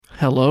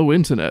Hello,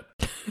 Internet.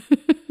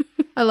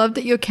 I love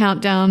that your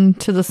countdown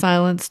to the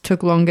silence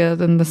took longer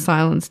than the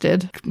silence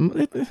did.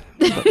 About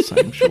the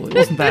same, surely. It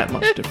wasn't that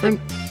much different.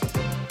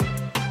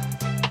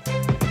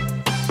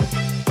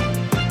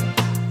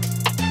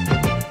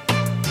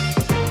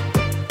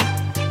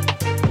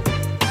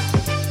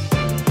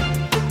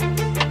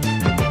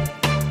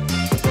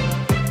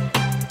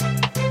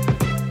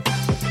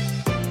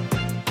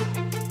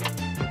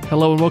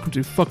 Hello and welcome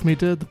to Fuck Me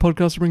Dead, the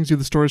podcast that brings you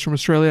the stories from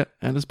Australia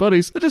and its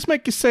buddies that just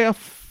make you say, oh,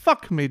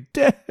 fuck me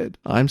dead.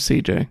 I'm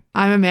CJ.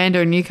 I'm Amanda,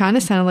 and you kind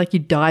of sounded like you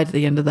died at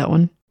the end of that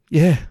one.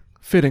 Yeah,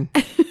 fitting.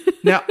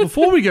 Now,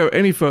 before we go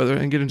any further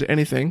and get into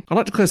anything, I'd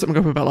like to clear something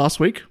up about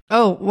last week.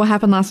 Oh, what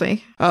happened last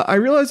week? I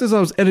realized as I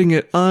was editing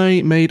it,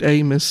 I made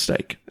a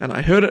mistake. And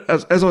I heard it,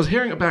 as I was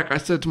hearing it back, I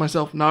said to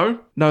myself, no,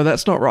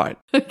 that's not right.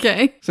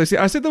 Okay. So see,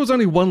 I said there was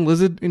only one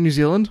lizard in New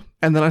Zealand,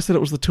 and then I said it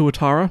was the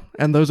tuatara,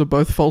 and those are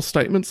both false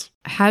statements.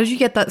 How did you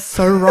get that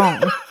so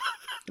wrong?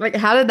 Like,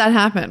 how did that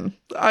happen?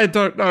 I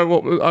don't know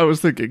what I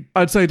was thinking.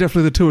 I'd say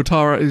definitely the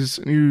tuatara is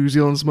New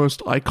Zealand's most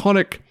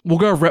iconic. We'll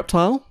go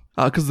reptile.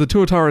 Because the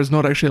tuatara is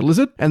not actually a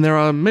lizard, and there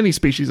are many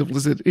species of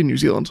lizard in New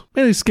Zealand,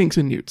 mainly skinks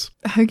and newts.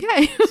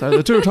 Okay. So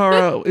the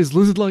tuatara is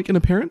lizard-like in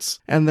appearance,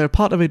 and they're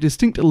part of a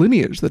distinct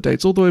lineage that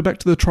dates all the way back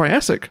to the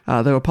Triassic.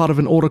 They were part of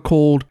an order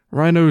called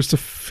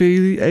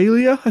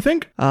Rhinocephalalia, I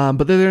think,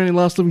 but they're the only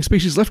last living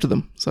species left of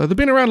them. So they've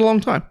been around a long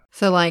time.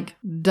 So, like,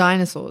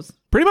 dinosaurs.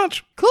 Pretty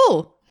much.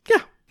 Cool.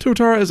 Yeah.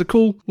 Tuatara is a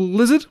cool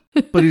lizard,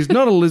 but he's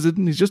not a lizard,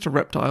 and he's just a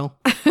reptile.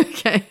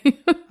 Okay.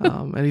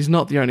 And he's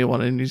not the only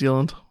one in New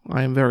Zealand.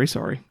 I am very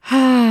sorry.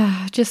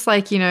 Just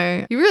like,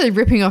 you're really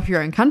ripping off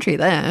your own country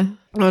there.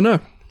 I know.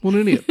 What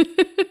an idiot.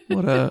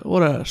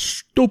 What a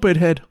stupid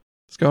head.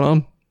 What's going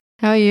on?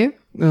 How are you?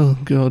 Oh,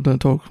 God, don't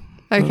talk.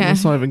 Okay.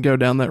 Let's not even go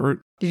down that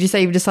route. Did you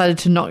say you've decided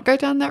to not go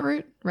down that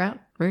route?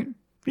 You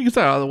can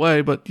say either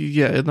way, but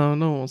yeah, no one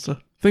wants to.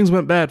 Things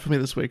went bad for me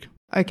this week.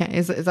 Okay.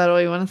 Is that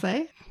all you want to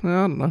say? I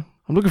don't know.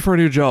 I'm looking for a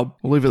new job.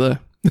 We'll leave it there.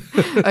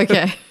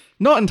 Okay.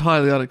 Not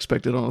entirely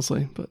unexpected,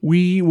 honestly, but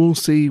we will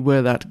see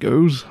where that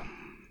goes.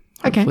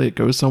 Hopefully it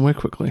goes somewhere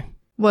quickly.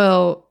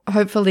 Well,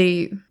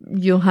 hopefully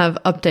you'll have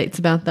updates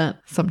about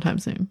that sometime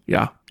soon.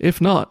 Yeah.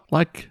 If not,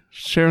 like,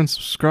 share and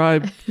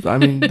subscribe. I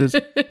mean, there's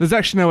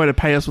actually no way to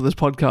pay us with this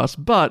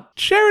podcast, but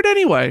share it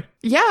anyway.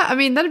 Yeah, I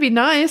mean, that'd be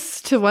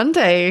nice to one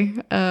day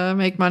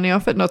make money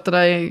off it. Not that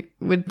I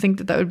would think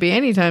that would be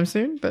anytime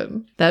soon, but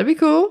that'd be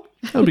cool.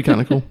 That would be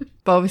kind of cool.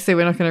 But obviously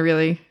we're not going to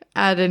really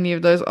add any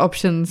of those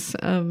options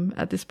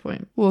at this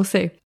point. We'll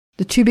see.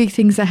 The two big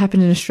things that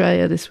happened in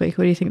Australia this week,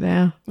 what do you think they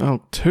are?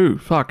 Oh, two.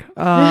 Fuck.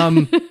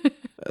 There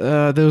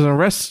was an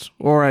arrest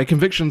or a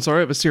conviction,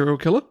 of a serial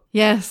killer.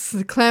 Yes,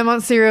 the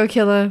Claremont serial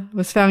killer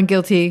was found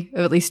guilty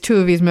of at least two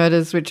of his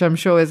murders, which I'm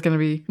sure is going to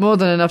be more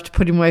than enough to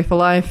put him away for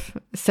life.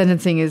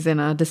 Sentencing is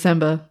in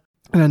December.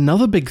 And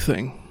another big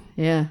thing.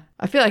 Yeah.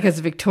 I feel like as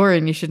a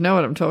Victorian, you should know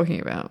what I'm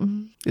talking about.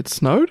 It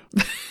snowed?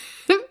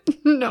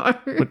 No.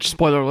 Which,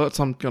 spoiler alerts,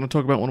 I'm going to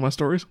talk about one of my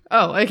stories.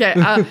 Oh, okay.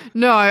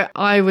 No,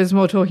 I was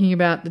more talking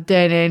about the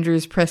Dan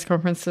Andrews press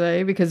conference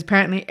today because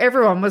apparently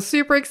everyone was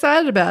super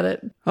excited about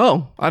it.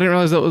 Oh, I didn't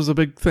realize that was a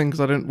big thing because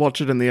I didn't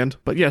watch it in the end.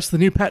 But yes, the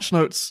new patch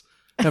notes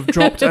have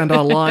dropped and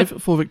are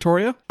live for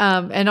Victoria.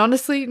 And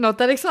honestly, not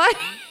that exciting.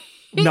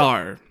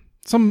 No.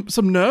 Some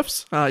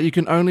nerfs. You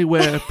can only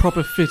wear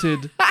proper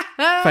fitted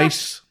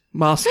face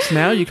masks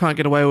now. You can't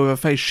get away with a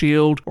face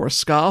shield or a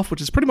scarf,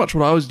 which is pretty much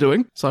what I was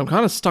doing. So I'm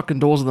kind of stuck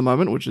indoors at the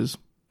moment, which is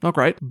not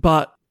great.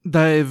 But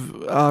they've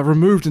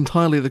removed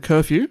entirely the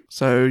curfew,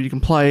 so you can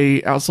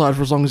play outside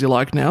for as long as you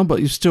like now,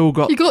 but you've still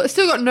got...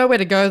 Still got nowhere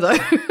to go, though.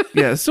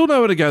 Yeah, still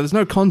nowhere to go. There's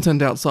no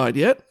content outside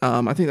yet.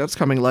 I think that's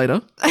coming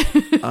later.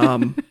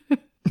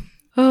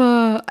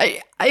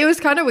 It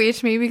was kind of weird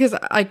to me because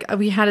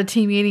we had a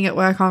team meeting at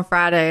work on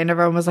Friday and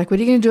everyone was like, what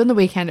are you going to do on the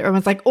weekend?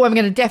 Everyone's like, I'm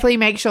going to definitely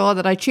make sure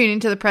that I tune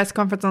into the press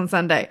conference on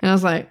Sunday. And I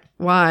was like,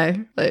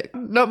 why? Like,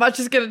 not much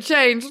is going to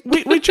change.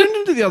 We tuned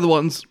into the other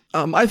ones.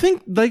 I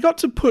think they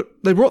brought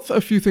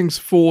a few things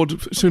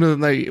forward sooner than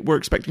they were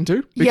expecting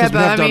to. Because we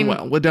have done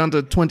well. We're down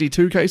to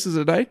 22 cases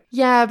a day.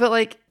 Yeah, but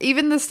like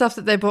even the stuff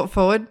that they brought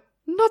forward,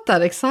 not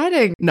that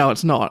exciting. No,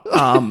 it's not.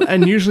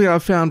 And usually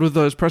I've found with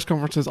those press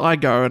conferences, I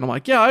go and I'm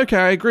like, yeah, okay,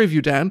 I agree with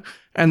you, Dan.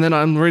 And then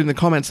I'm reading the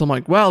comments, I'm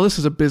like, wow, this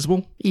is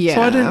abysmal. Yeah.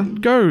 So I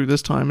didn't go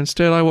this time.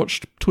 Instead, I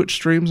watched Twitch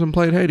streams and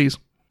played Hades.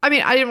 I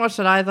mean, I didn't watch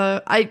it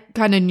either. I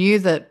kind of knew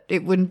that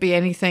it wouldn't be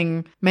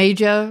anything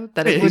major,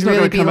 that it would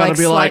really be like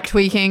slight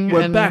tweaking.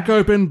 We're back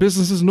open,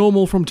 business is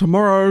normal from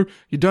tomorrow,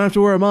 you don't have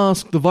to wear a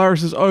mask, the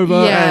virus is over,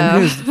 and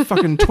here's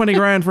fucking 20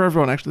 grand for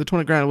everyone. Actually, the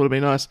 20 grand would have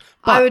been nice.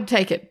 But I would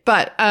take it.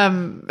 But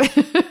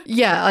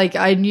yeah, like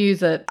I knew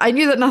that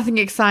nothing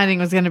exciting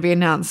was going to be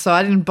announced, so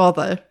I didn't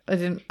bother.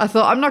 I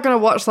thought I'm not going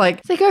to watch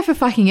they go for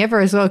fucking ever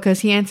as well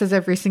because he answers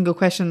every single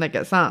question that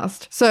gets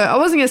asked. So I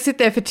wasn't going to sit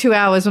there for 2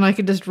 hours when I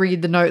could just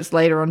read the notes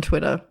later on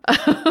Twitter.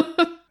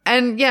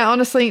 And yeah,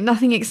 honestly,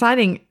 nothing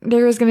exciting.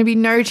 There is going to be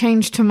no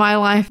change to my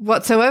life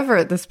whatsoever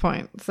at this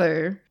point.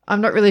 So I'm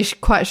not really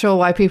quite sure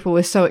why people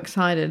were so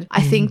excited.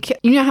 I think,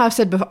 you know how I've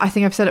said before, I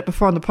think I've said it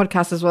before on the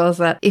podcast as well, is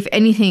that if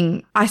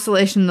anything,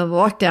 isolation and the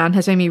lockdown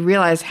has made me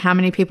realize how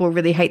many people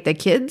really hate their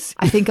kids.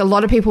 I think a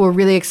lot of people were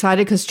really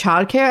excited because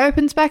childcare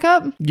opens back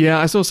up. Yeah,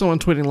 I saw someone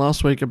tweeting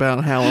last week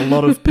about how a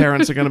lot of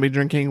parents are going to be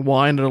drinking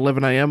wine at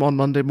 11 a.m. on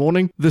Monday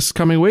morning this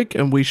coming week,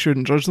 and we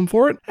shouldn't judge them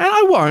for it. And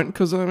I won't,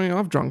 because I mean,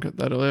 I've drunk it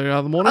that early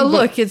other morning. Oh,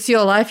 look, it's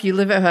your life. You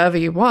live it however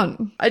you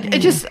want. I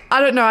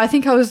don't know. I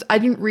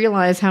didn't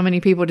realize how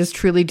many people just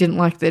truly didn't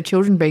like their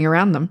children being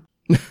around them.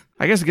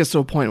 I guess it gets to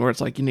a point where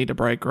it's like you need a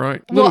break,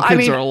 right? Little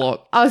kids are a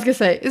lot. I was going to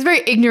say, it's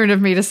very ignorant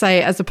of me to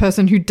say as a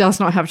person who does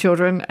not have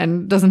children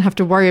and doesn't have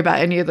to worry about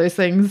any of those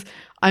things.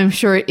 I'm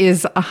sure it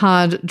is a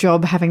hard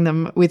job having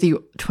them with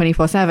you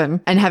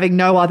 24/7 and having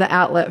no other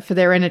outlet for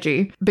their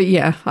energy. But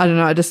yeah, I don't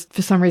know. I just,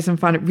 for some reason,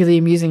 find it really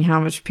amusing how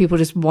much people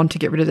just want to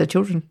get rid of their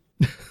children.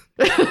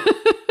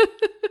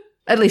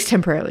 At least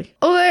temporarily.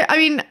 Although, I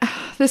mean,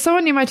 there's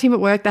someone in my team at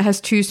work that has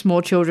 2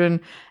 small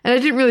children, and I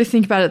didn't really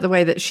think about it the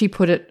way that she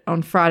put it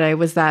on Friday,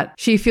 was that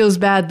she feels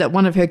bad that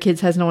one of her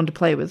kids has no one to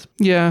play with.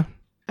 Yeah.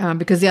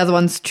 Because the other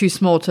one's too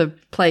small to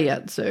play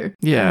yet, so...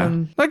 Yeah.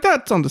 Like,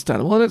 that's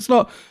understandable. And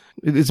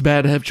it's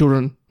bad to have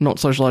children not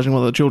socializing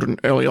with other children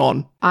early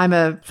on. I'm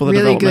a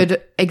really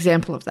good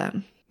example of that.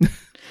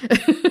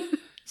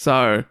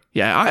 So,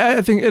 yeah,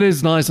 I think it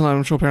is nice, and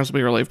I'm sure parents will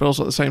be relieved, but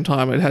also at the same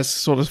time, it has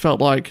sort of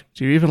felt like,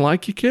 do you even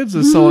like your kids?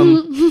 As someone,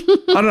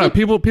 I don't know,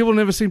 people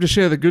never seem to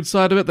share the good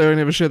side of it. They only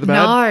never share the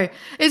bad. No,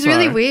 it's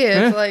really weird.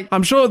 Yeah. Like,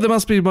 I'm sure there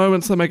must be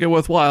moments that make it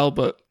worthwhile,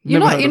 but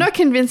you're not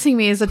convincing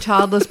me as a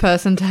childless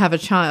person to have a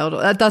child.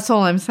 That's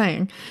all I'm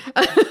saying.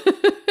 I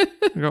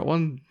got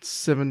 1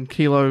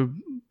 7-kilo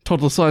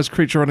toddler-sized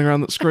creature running around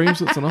that screams.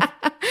 That's enough.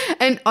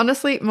 And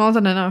honestly, more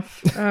than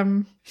enough.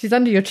 She's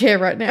under your chair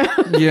right now.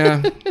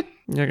 Yeah.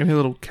 Yeah, I can hear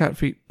little cat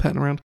feet patting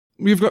around.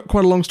 You've got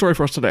quite a long story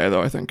for us today,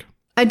 though, I think.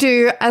 I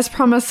do. As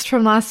promised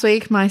from last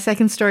week, my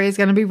second story is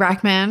going to be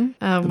Rackman,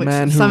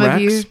 which some of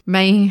you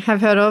may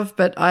have heard of,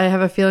 but I have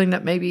a feeling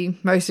that maybe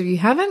most of you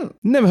haven't.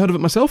 Never heard of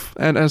it myself,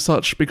 and as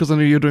such, because I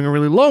knew you were doing a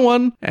really long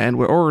one, and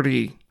we're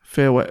already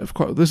fair way of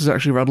quite. This is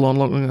actually rather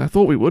longer than I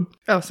thought we would.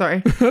 Oh,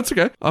 sorry. That's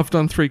okay. I've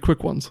done 3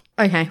 quick ones.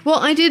 Okay. Well,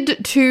 I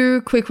did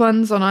 2 quick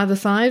ones on either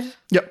side.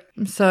 Yep.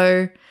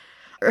 So,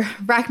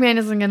 Rackman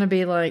isn't going to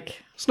be like...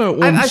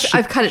 No,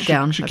 I've cut it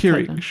down.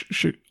 Shikiri,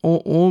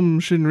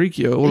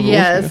 Shinrikyo.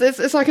 Yeah,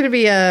 it's not going to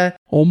be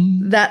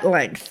that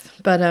length,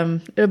 but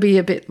it'll be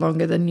a bit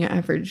longer than your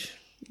average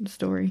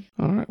story.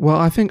 All right. Well,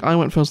 I think I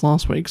went first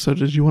last week, so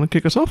did you want to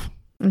kick us off?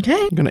 Okay.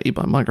 I'm going to eat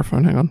my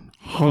microphone. Hang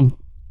on.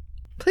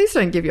 Please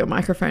don't give your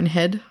microphone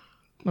head.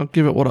 I'll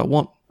give it what I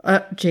want.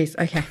 Jeez.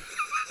 Okay.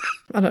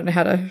 I don't know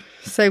how to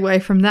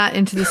segue from that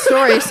into the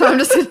story, so I'm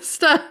just going to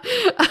start.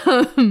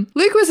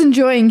 Luke was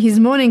enjoying his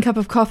morning cup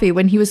of coffee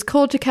when he was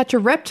called to catch a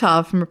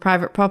reptile from a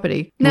private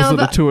property. Now,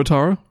 was it a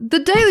tuatara? The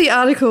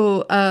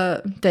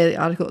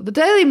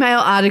Daily Mail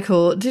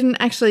article didn't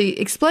actually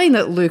explain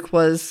that Luke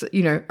was,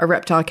 a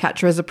reptile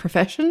catcher as a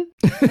profession.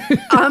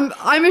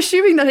 I'm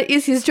assuming that it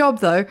is his job,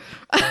 though.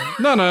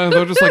 No, they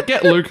were just like,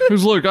 get Luke.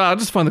 Who's Luke?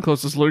 Just find the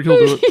closest Luke. He'll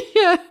do it.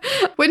 Yeah.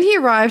 When he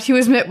arrived, he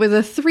was met with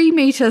a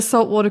 3-meter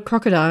saltwater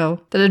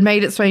crocodile that had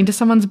made its way into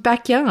someone's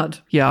backyard.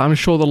 Yeah, I'm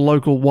sure the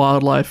local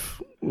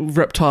wildlife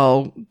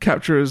reptile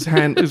capturer is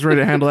ready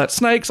to handle that.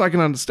 Snakes, I can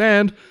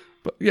understand.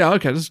 But yeah,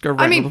 okay, just go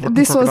right with the fucking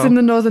this crocodile. Was in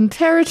the Northern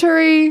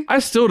Territory. I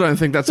still don't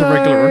think that's a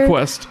regular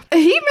request. He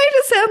made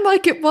it sound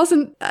like it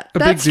wasn't that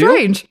big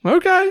strange. Deal?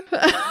 Okay.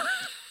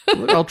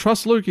 I'll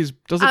trust Luke. He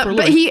does it for a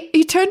living. But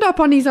he turned up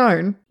on his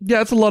own.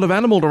 Yeah, it's a lot of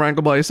animal to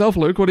wrangle by yourself,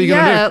 Luke. What are you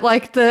going to do? Yeah,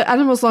 like the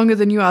animal's longer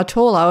than you are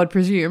tall, I would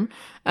presume.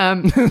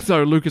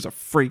 So Luke is a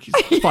freak.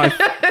 He's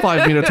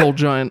 5-meter tall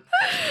giant.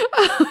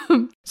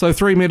 So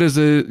 3 meters,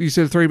 you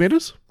said 3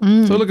 meters? So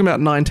we're looking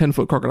about 9-10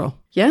 foot crocodile.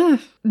 Yeah,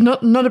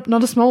 not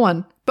a small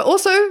one. But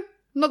also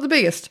not the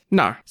biggest.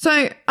 No.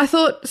 So I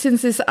thought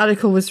since this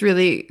article was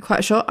really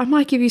quite short, I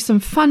might give you some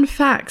fun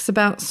facts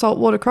about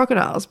saltwater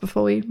crocodiles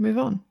before we move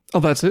on. Oh,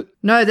 that's it?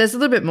 No, there's a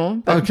little bit more,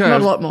 but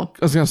not a lot more.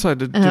 I was going to say,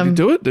 did he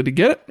do it? Did he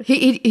get it?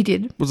 He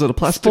did. Was it a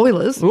plastic?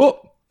 Spoilers. Oh.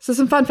 So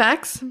some fun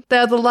facts. They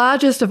are the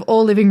largest of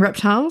all living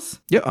reptiles.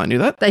 Yeah, I knew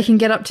that. They can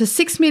get up to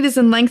 6 meters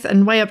in length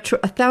and weigh up to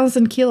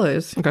 1,000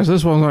 kilos. Okay, so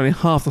this one's only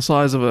half the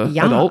size of an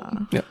adult.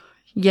 Yeah.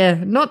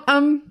 Yeah, not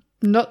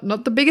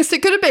the biggest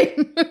it could have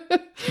been.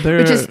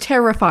 Which is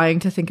terrifying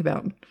to think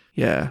about.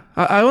 Yeah.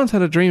 I once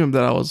had a dream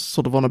that I was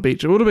sort of on a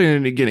beach. It would have been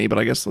in New Guinea, but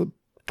I guess the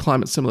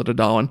climate's similar to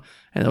Darwin.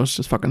 And there was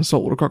just fucking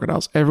saltwater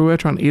crocodiles everywhere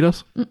trying to eat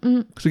us.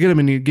 Because we get them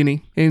in New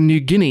Guinea. In New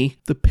Guinea,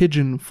 the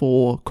pigeon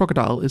for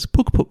crocodile is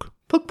puk puk.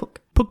 Puk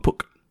puk. Puk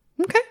puk.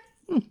 Okay.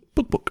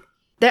 Puk puk.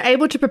 They're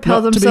able to propel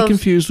Not themselves. to be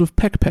confused with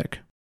peck peck.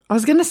 I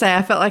was going to say,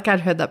 I felt like I'd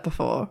heard that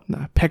before.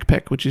 No, peck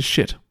peck, which is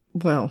shit.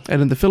 Well.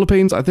 And in the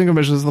Philippines, I think I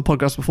mentioned this in the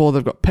podcast before,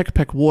 they've got peck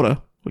peck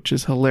water, which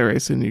is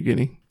hilarious in New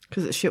Guinea.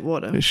 Because it's shit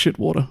water. It's shit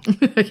water.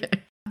 Okay.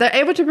 They're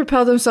able to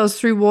propel themselves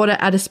through water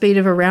at a speed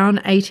of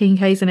around 18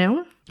 k's an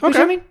hour. Which,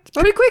 Okay. I mean, it's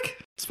pretty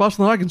quick. It's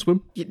faster than I can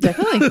swim. Yeah,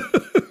 definitely.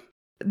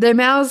 their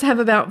mouths have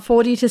about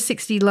 40 to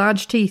 60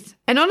 large teeth.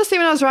 And honestly,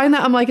 when I was writing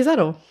that, I'm like, is that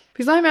all?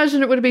 Because I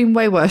imagine it would have been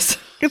way worse.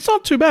 It's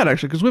not too bad,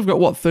 actually, because we've got,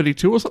 what,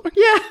 32 or something?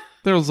 Yeah.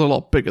 There's a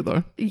lot bigger,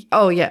 though.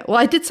 Oh, yeah. Well,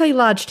 I did say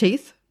large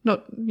teeth,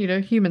 not,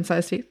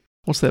 human-sized teeth.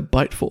 What's their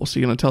bite force? Are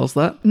you going to tell us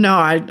that? No,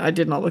 I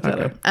did not look that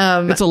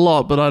up. It's a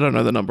lot, but I don't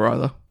know the number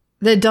either.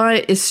 Their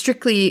diet is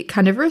strictly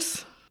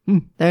carnivorous.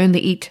 They only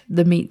eat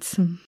the meats.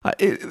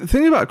 The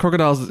thing about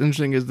crocodiles that's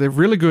interesting is they're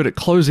really good at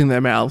closing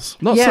their mouths,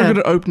 not so good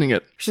at opening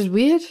it. Which is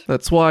weird.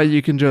 That's why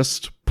you can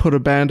just put a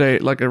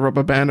Band-Aid, like a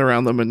rubber band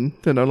around them, and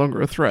they're no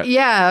longer a threat.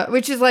 Yeah,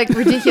 which is like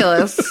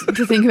ridiculous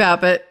to think about,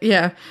 but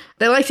yeah.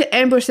 They like to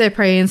ambush their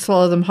prey and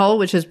swallow them whole,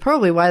 which is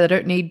probably why they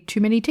don't need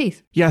too many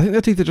teeth. Yeah, I think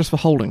their teeth are just for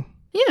holding.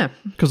 Yeah.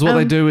 Because what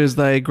they do is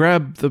they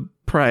grab the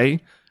prey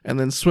and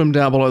then swim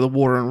down below the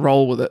water and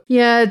roll with it.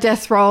 Yeah,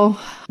 death roll.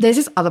 There's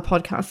this other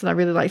podcast that I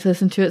really like to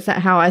listen to. It's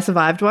that How I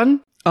Survived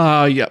one.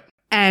 Yep.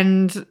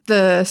 And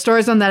the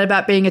stories on that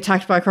about being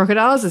attacked by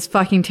crocodiles is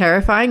fucking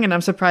terrifying, and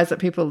I'm surprised that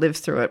people live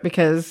through it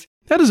because...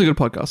 That is a good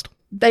podcast.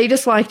 They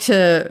just like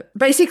to...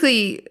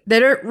 Basically, they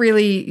don't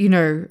really,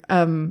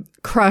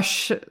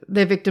 crush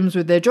their victims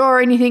with their jaw or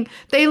anything.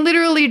 They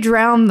literally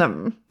drown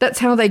them. That's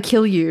how they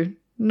kill you.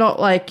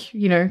 Not like,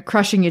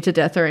 crushing you to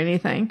death or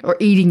anything, or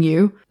eating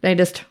you. They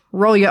just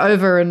roll you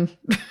over and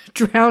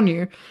drown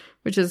you,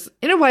 which is,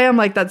 in a way, I'm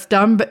like, that's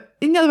dumb. But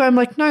in the other way, I'm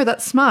like, no,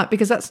 that's smart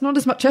because that's not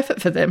as much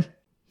effort for them.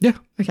 Yeah.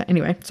 Okay,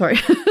 anyway, sorry.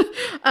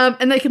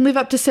 And they can live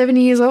up to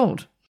 70 years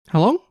old.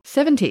 How long?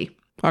 70.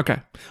 Okay.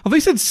 Oh,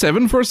 they said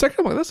 7 for a second?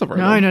 I'm like, that's not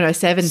very long. No,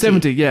 70.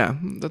 70, yeah.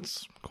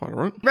 That's quite all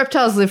right.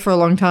 Reptiles live for a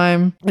long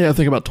time. Yeah,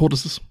 think about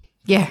tortoises.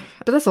 Yeah,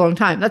 but that's a long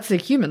time. That's a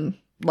human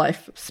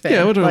life span.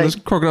 Yeah, there's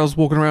crocodiles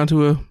walking around who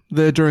were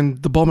there during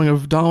the bombing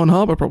of Darwin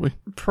Harbour, probably.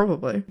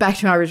 Probably. Back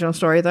to my original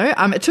story, though.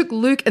 It took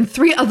Luke and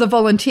 3 other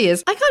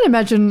volunteers. I can't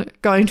imagine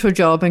going to a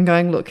job and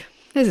going, look,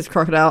 there's this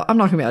crocodile. I'm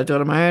not going to be able to do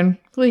it on my own.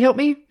 Will you help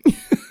me?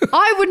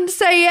 I wouldn't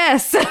say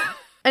yes.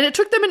 And it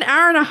took them an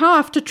hour and a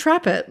half to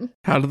trap it.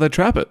 How did they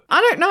trap it? I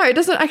don't know. It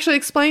doesn't actually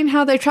explain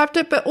how they trapped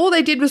it, but all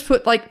they did was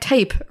put,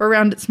 tape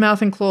around its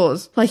mouth and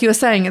claws. Like you were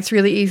saying, it's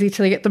really easy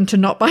to get them to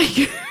not bite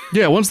you.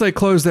 Yeah, once they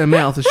close their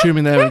mouth,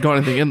 assuming they haven't got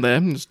anything in there,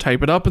 just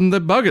tape it up and they're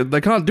buggered. They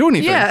can't do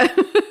anything. Yeah.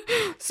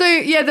 So,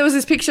 yeah, there was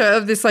this picture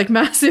of this,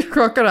 massive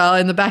crocodile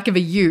in the back of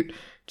a ute,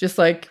 just,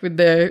 with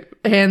their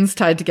hands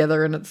tied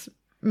together and its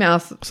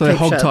mouth So they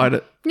hog-tied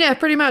it. Yeah,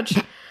 pretty much.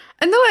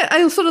 And then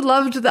I sort of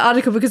loved the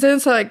article because then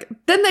it's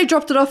then they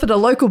dropped it off at a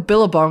local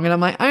billabong, and I'm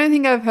like, I don't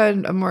think I've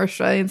heard a more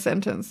Australian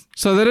sentence.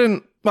 So they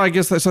didn't, I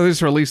guess, so they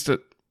just released it.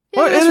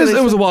 Yeah, Well,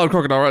 it was a wild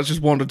crocodile, right? It's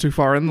just wandered too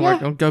far in.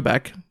 Like, Yeah. I'll go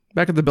back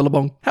at the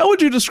billabong. How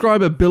would you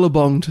describe a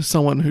billabong to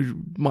someone who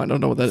might not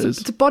know what that is?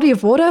 It's a body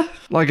of water,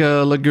 Like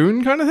a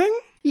lagoon kind of thing?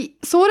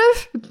 sort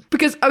of.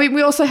 Because,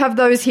 we also have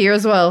those here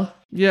as well.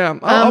 Yeah,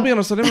 I'll be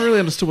honest, I never really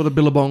understood what a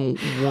billabong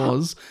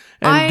was.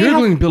 And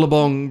Googling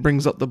billabong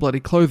brings up the bloody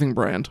clothing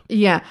brand.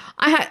 Yeah.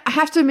 I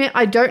have to admit,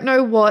 I don't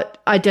know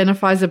what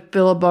identifies a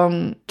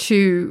billabong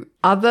to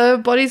other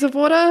bodies of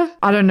water.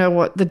 I don't know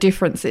what the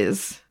difference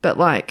is. But,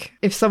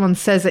 if someone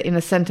says it in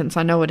a sentence,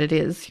 I know what it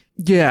is.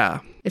 Yeah.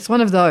 It's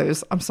one of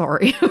those. I'm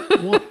sorry.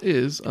 What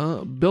is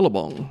a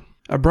billabong?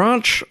 A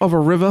branch of a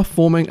river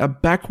forming a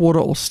backwater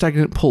or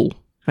stagnant pool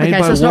made Okay,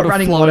 by so it's not water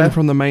running flowing water.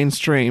 from the main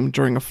stream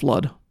during a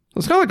flood.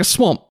 It's kind of like a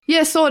swamp.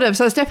 Yeah, sort of.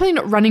 So it's definitely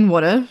not running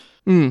water.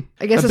 I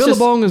guess A it's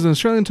billabong is an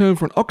Australian term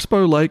for an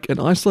oxbow lake, an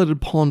isolated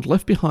pond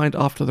left behind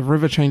after the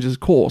river changes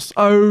course.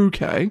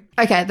 Okay.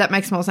 Okay, that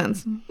makes more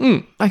sense.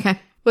 Okay.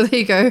 Well, there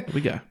you go. Here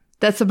we go.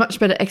 That's a much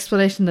better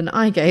explanation than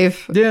I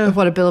gave of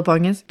what a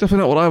billabong is. Definitely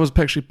not what I was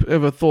actually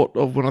ever thought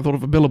of when I thought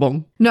of a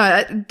billabong.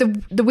 No,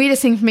 the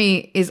weirdest thing for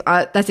me is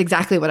that's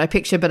exactly what I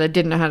pictured, but I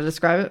didn't know how to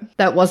describe it.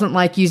 That wasn't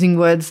like using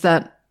words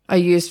that are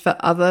used for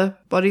other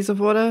bodies of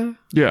water,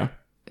 Yeah.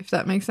 if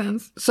that makes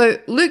sense. So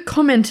Luke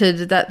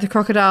commented that the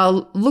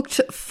crocodile looked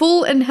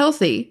full and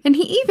healthy, and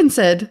he even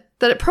said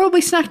that it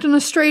probably snacked on a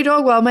stray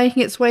dog while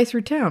making its way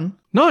through town.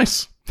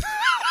 Nice.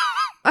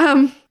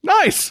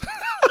 Nice.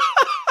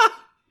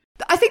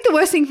 I think the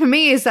worst thing for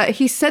me is that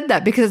he said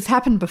that because it's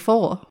happened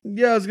before.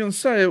 Yeah, I was going to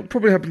say, it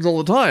probably happens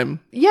all the time.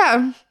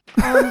 Yeah.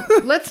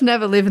 Let's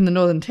never live in the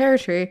Northern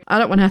Territory. I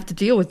don't want to have to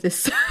deal with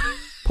this.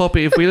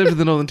 Poppy, if we lived in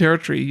the Northern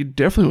Territory, you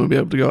definitely wouldn't be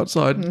able to go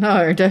outside.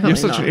 No, definitely You're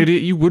such not. an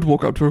idiot, you would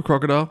walk up to a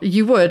crocodile.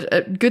 You would.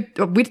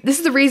 This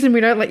is the reason we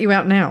don't let you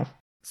out now.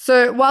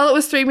 So while it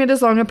was 3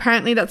 meters long,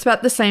 apparently that's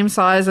about the same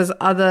size as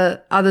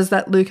others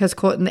that Luke has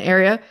caught in the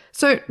area.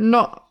 So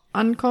not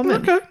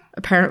uncommon. Okay.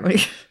 Apparently.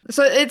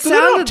 So it Did they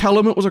not sounded... tell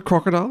him it was a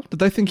crocodile? Did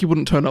they think he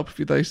wouldn't turn up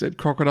if they said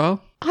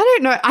crocodile? I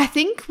don't know. I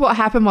think what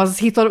happened was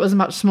he thought it was a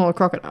much smaller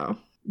crocodile.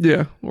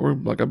 Yeah, or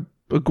like a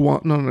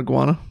iguana, not an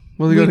iguana.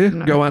 What have they got here?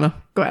 No. Goanna.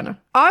 Goanna.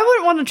 I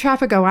wouldn't want to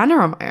trap a goanna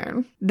on my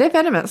own. They're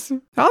venomous. Are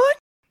they?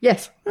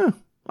 Yes. Yeah.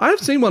 I have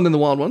seen one in the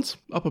wild once.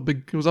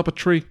 It was up a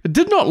tree. It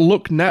did not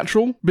look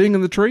natural being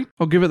in the tree.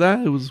 I'll give it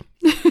that. It was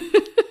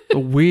a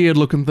weird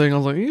looking thing. I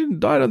was like,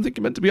 I don't think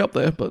you're meant to be up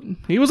there, but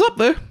he was up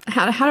there.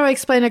 How do I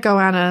explain a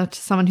goanna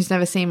to someone who's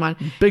never seen one?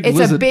 Big It's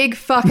lizard. a big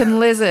fucking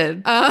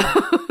lizard.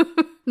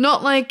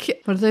 Not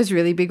like, what are those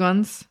really big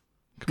ones?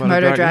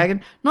 Komodo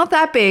dragon. Not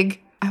that big.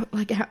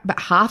 Like about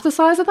half the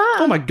size of that.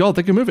 Oh my God,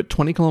 they can move at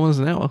 20 kilometers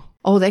an hour.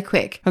 Oh, they're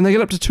quick. And they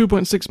get up to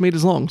 2.6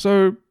 meters long.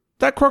 So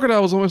that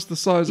crocodile was almost the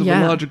size of a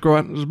larger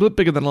goanna. It was a bit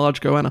bigger than a large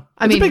goanna.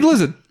 It's a big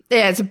lizard.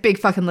 Yeah, it's a big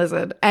fucking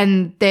lizard.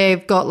 And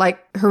they've got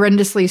like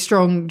horrendously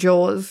strong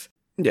jaws.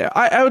 Yeah,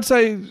 I would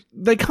say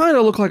they kind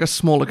of look like a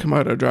smaller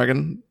Komodo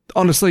dragon.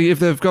 Honestly, if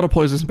they've got a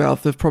poisonous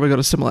mouth, they've probably got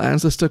a similar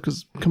ancestor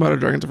because Komodo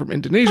dragons are from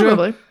Indonesia.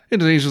 Probably.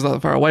 Indonesia's not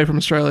that far away from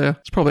Australia.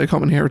 It's probably a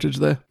common heritage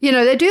there. You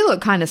know, they do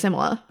look kind of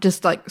similar,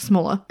 just like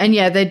smaller. And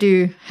yeah, they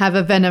do have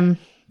a venom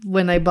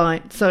when they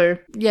bite. So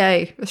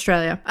yay,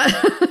 Australia.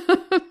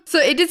 So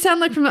it did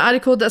sound like from the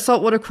article that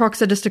saltwater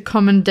crocs are just a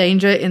common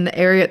danger in the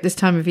area at this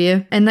time of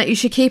year and that you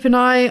should keep an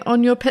eye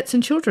on your pets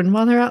and children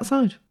while they're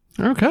outside.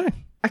 Okay.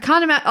 I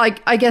can't imagine,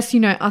 like, I guess, you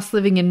know, us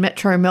living in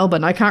Metro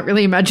Melbourne, I can't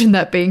really imagine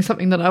that being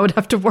something that I would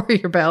have to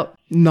worry about.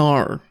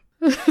 No.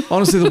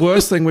 Honestly, the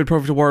worst thing we'd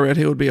probably have to worry about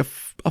here would be a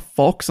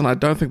fox, and I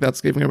don't think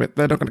that's giving them,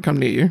 they're not going to come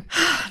near you.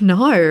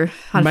 No.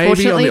 Unfortunately,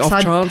 maybe on the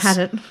off chance, had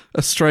it.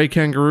 a stray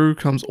kangaroo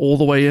comes all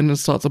the way in and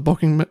starts a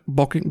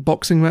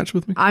boxing match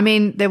with me. I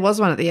mean, there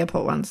was one at the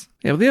airport once.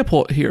 Yeah, but the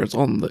airport here is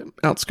on the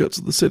outskirts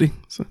of the city,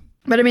 so...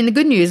 But I mean, the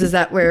good news is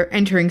that we're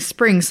entering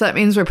spring, so that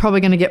means we're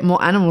probably going to get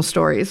more animal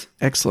stories.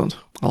 Excellent.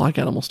 I like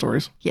animal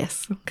stories.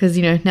 Yes, because,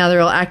 you know, now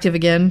they're all active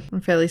again. I'm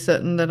fairly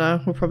certain that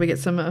we'll probably get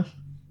some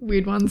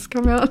weird ones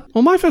come out.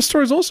 Well, my first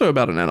story is also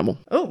about an animal.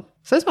 Oh,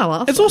 so's my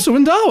last It's one. also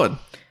in Darwin.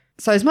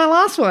 So's my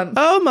last one.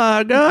 Oh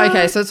my God.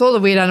 Okay, so it's all the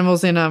weird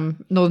animals in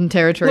Northern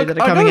Territory that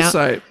are coming out.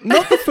 I gotta say,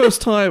 not the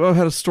first time I've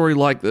had a story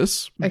like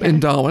this in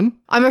Darwin.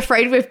 I'm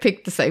afraid we've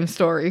picked the same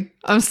story.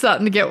 I'm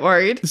starting to get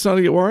worried. You're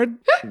starting to get worried?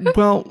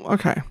 Well,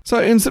 okay. So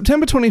in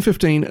September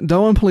 2015,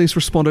 Darwin police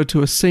responded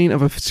to a scene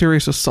of a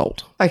serious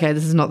assault. Okay,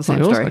 this is not the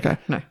same story. Okay.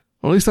 No.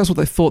 Well, at least that's what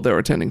they thought they were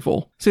attending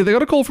for. See, they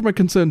got a call from a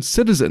concerned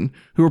citizen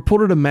who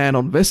reported a man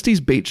on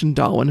Vesties Beach in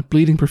Darwin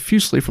bleeding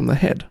profusely from the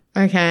head.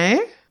 Okay.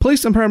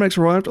 Police and paramedics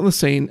arrived on the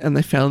scene and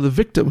they found the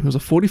victim, who was a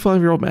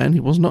 45-year-old man, he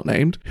was not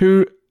named,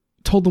 who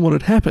told them what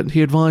had happened.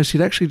 He advised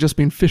he'd actually just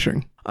been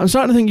fishing. I'm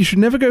starting to think you should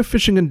never go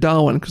fishing in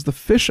Darwin because the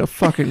fish are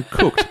fucking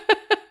cooked.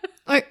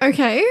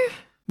 Okay.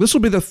 This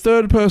will be the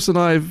third person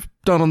I've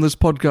done on this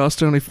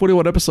podcast in only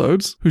 41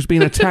 episodes who's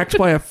been attacked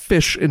by a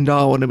fish in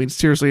Darwin and been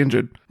seriously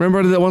injured. Remember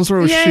I did that one story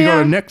where she got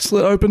her neck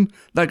slit open?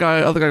 Other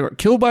guy got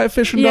killed by a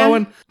fish in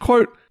Darwin.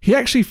 Quote, he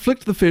actually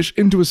flicked the fish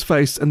into his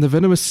face and the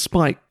venomous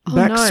spine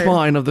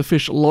of the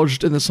fish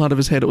lodged in the side of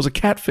his head. It was a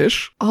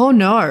catfish. Oh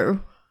no.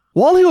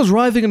 While he was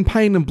writhing in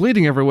pain and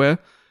bleeding everywhere,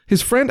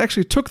 his friend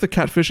actually took the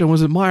catfish and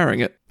was admiring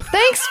it.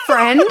 Thanks,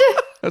 friend.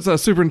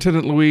 That's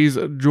Superintendent Louise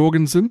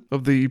Jorgensen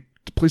of the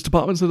police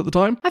department said at the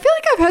time. I feel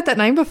like I've heard that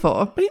name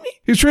before. Maybe.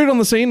 He was treated on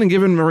the scene and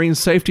given marine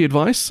safety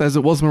advice, as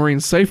it was Marine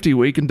Safety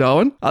Week in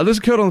Darwin. This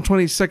occurred on the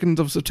 22nd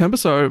of September,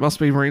 so it must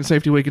be Marine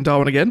Safety Week in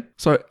Darwin again.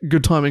 So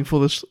good timing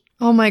for this.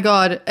 Oh my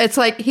God. It's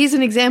like, here's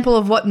an example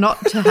of what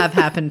not to have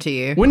happen to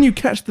you. When you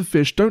catch the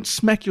fish, don't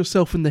smack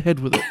yourself in the head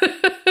with it.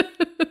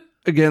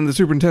 Again, the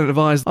superintendent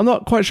advised, I'm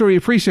not quite sure he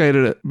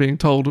appreciated it, being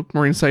told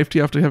marine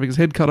safety after having his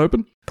head cut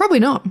open. Probably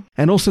not.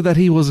 And also that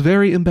he was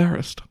very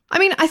embarrassed. I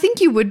mean, I think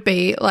you would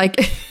be. Like,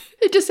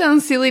 it just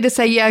sounds silly to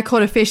say, yeah, I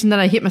caught a fish and then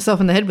I hit myself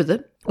in the head with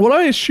it. What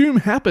I assume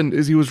happened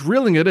is he was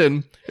reeling it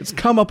in, it's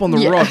come up on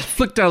the rod,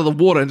 flicked out of the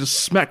water and just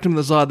smacked him in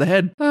the side of the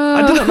head.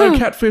 I did not know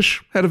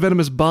catfish had a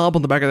venomous barb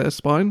on the back of their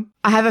spine.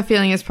 I have a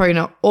feeling it's probably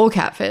not all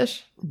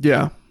catfish.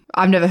 Yeah.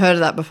 I've never heard of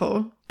that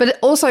before. But it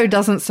also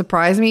doesn't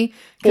surprise me.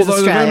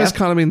 Although the venomous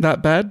can't have been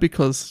that bad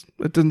because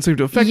it didn't seem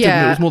to affect him.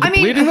 It was more the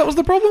bleeding that was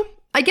the problem.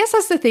 I guess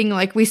that's the thing.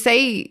 Like, we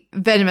say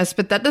venomous,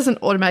 but that doesn't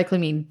automatically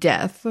mean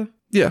death.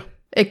 Yeah.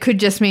 It could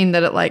just mean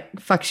that it, like,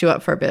 fucks you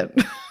up for a bit.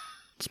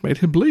 It's made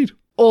him bleed.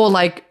 Or,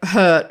 like,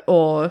 hurt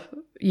or,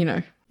 you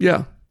know.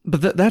 Yeah.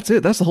 But that's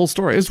it. That's the whole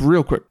story. It's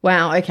real quick.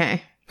 Wow,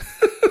 okay.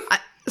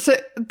 So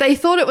they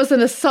thought it was an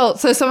assault.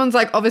 So someone's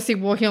like obviously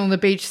walking on the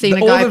beach, seeing a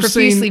guy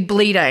profusely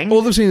bleeding.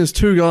 All they've seen is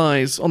two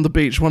guys on the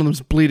beach. One of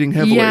them's bleeding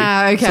heavily.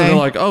 Yeah, okay. So they're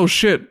like, oh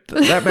shit,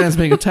 that man's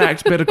being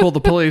attacked. Better call the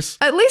police.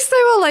 At least they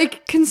were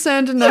like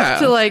concerned enough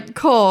to like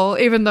call,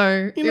 even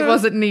though it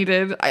wasn't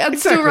needed. I'd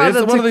still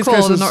rather to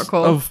call than not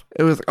call.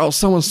 It was like,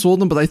 someone saw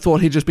them, but they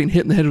thought he'd just been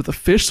hit in the head with a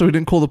fish, so he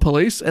didn't call the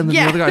police. And then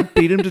the other guy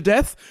beat him to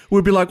death.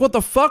 Would be like, what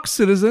the fuck,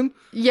 citizen?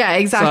 Yeah,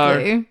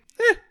 exactly.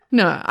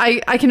 No,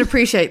 I can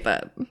appreciate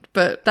that.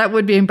 But that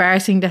would be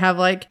embarrassing to have,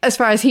 like, as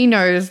far as he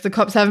knows, the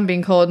cops haven't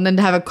been called, and then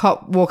to have a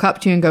cop walk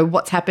up to you and go,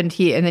 what's happened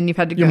here? And then you've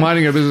had to go. You're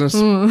minding your business.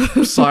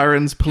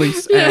 Sirens,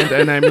 police, and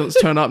an ambulance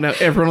turn up. Now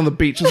everyone on the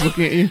beach is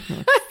looking at you.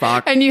 Oh,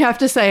 fuck. And you have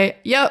to say,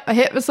 yep, I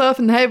hit myself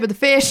in the head with a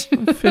fish.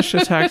 Fish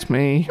attacked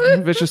me.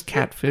 Vicious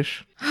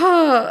catfish.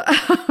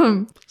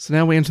 So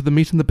now we enter the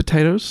meat and the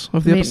potatoes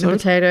of the episode. Meat and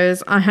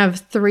potatoes. I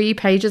have 3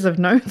 pages of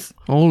notes.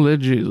 Holy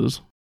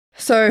Jesus.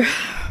 So,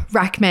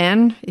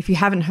 Rackman, if you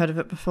haven't heard of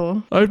it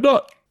before. I've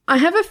not. I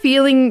have a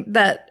feeling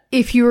that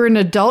if you were an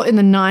adult in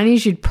the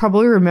 90s, you'd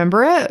probably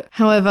remember it.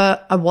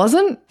 However, I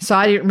wasn't, so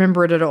I didn't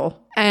remember it at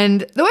all.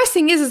 And the worst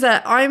thing is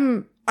that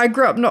I'm I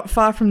grew up not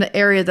far from the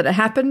area that it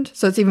happened,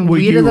 so it's even Were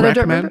weirder you that I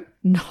don't Rackman? remember.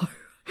 No.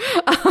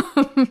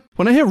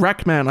 When I hear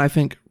Rackman, I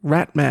think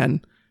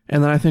Ratman,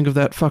 and then I think of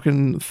that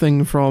fucking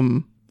thing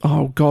from,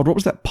 oh God, what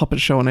was that puppet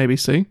show on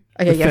ABC?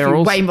 Okay, The yeah,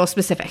 Ferals? way more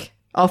specific.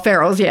 Oh,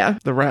 ferals, yeah.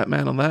 The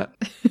Ratman on that.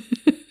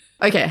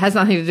 Okay, it has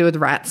nothing to do with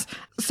rats.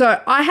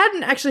 So I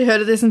hadn't actually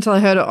heard of this until I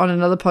heard it on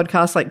another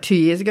podcast like 2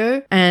 years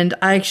ago, and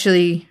I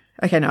actually,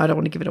 okay, no, I don't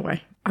want to give it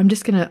away. I'm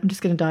just gonna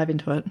dive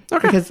into it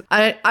because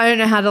I don't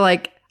know how to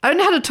I don't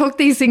know how to talk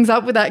these things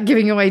up without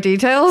giving away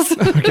details.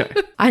 Okay.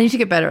 I need to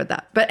get better at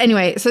that. But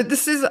anyway, so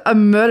this is a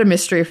murder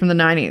mystery from the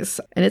 90s,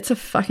 and it's a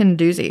fucking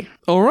doozy.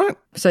 All right.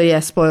 So yeah,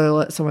 spoiler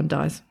alert, someone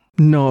dies.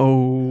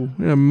 No.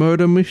 A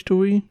murder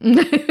mystery?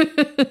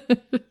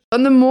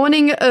 On the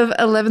morning of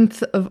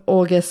 11th of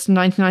August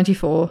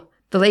 1994,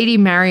 the Lady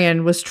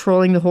Marian was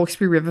trawling the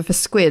Hawkesbury River for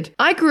squid.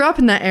 I grew up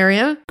in that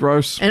area,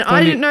 Gross. and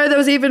I didn't know there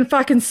was even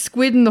fucking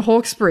squid in the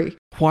Hawkesbury.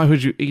 Why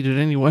would you eat it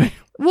anyway?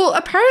 Well,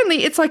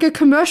 apparently it's like a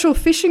commercial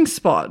fishing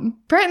spot.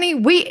 Apparently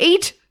we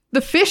eat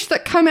the fish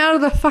that come out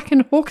of the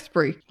fucking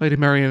Hawkesbury. Lady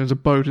Marian is a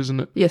boat, isn't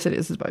it? Yes, it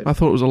is a boat. I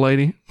thought it was a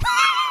lady.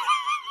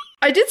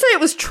 I did say it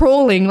was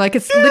trawling, like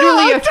it's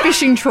literally a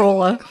fishing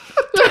trawler.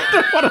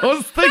 What I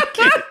was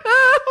thinking.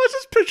 I was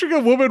just picturing a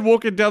woman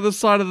walking down the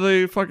side of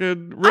the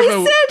fucking river.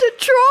 I said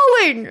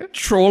trawling.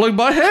 Trawling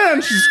by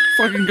hand. She's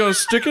fucking goes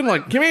sticking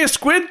like, give me a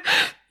squid.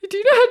 Do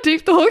you know how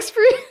deep the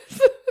Hawkesbury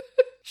is?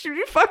 Should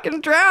be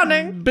fucking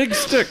drowning. Big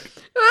stick.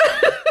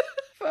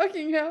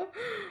 Fucking hell.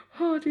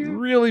 Oh, dear.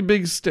 Really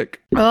big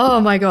stick.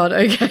 Oh, my God.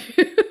 Okay.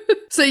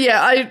 So,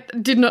 yeah, I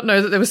did not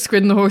know that there was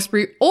squid in the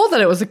Hawkesbury or that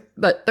it was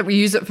that we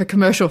use it for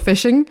commercial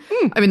fishing.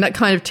 I mean, that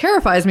kind of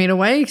terrifies me in a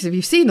way because if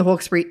you've seen the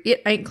Hawkesbury,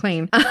 it ain't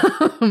clean.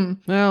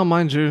 Well,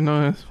 mind you,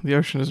 no, the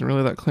ocean isn't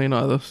really that clean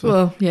either. So.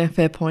 Well, yeah,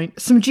 fair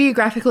point. Some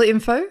geographical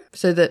info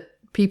so that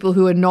people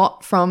who are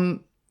not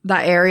from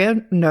that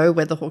area know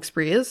where the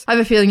Hawkesbury is. I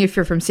have a feeling if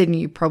you're from Sydney,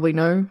 you probably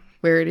know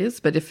where it is,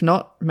 but if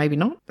not, maybe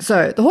not.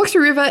 So the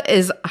Hawkesbury River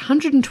is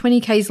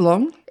 120 k's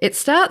long. It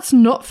starts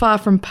not far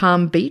from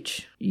Palm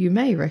Beach. You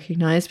may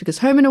recognise because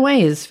Home and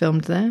Away is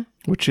filmed there.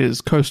 Which is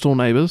Coastal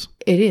Neighbours.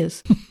 It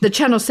is. The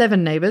Channel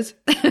 7 neighbours.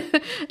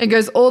 And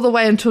goes all the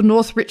way until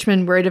North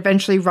Richmond where it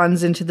eventually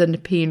runs into the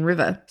Nepean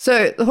River.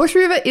 So the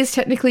Hawkesbury River is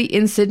technically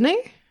in Sydney.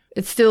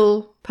 It's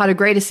still part of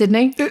Greater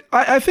Sydney.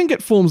 I think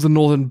it forms the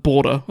northern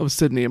border of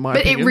Sydney, in my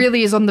But opinion. it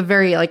really is on the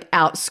very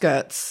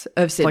outskirts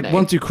of Sydney. Like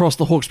once you cross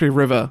the Hawkesbury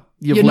River,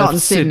 you're not left in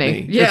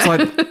Sydney. Yeah. It's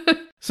like,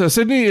 so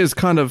Sydney is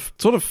kind of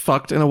sort of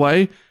fucked in a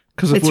way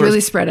because it's really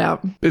spread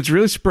out. It's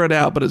really spread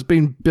out, but it's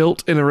been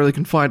built in a really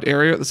confined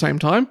area at the same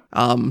time.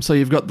 So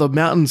you've got the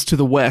mountains to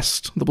the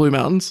west, the Blue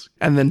Mountains,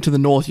 and then to the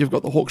north you've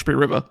got the Hawkesbury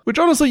River, which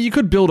honestly you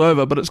could build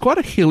over, but it's quite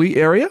a hilly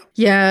area.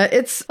 Yeah,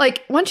 it's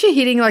like once you're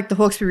hitting like the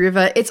Hawkesbury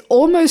River, it's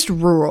almost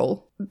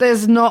rural.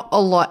 There's not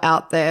a lot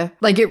out there.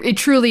 Like it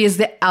truly is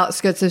the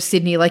outskirts of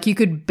Sydney. Like you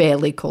could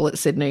barely call it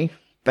Sydney,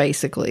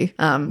 basically.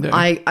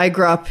 I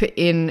grew up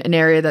in an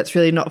area that's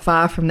really not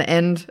far from the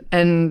end,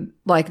 and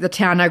like the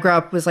town I grew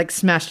up was like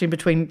smashed in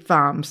between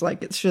farms.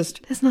 Like it's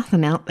just, there's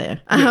nothing out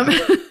there.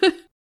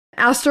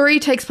 Our story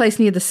takes place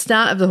near the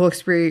start of the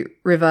Hawkesbury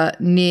River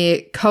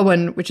near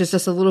Cowan, which is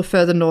just a little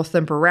further north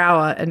than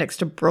Barawa and next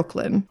to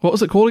Brooklyn. What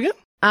was it called again?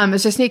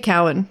 It's just near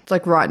Cowan. It's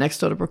like right next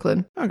door to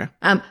Brooklyn. Okay.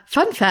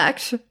 Fun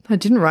fact, I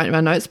didn't write in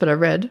my notes, but I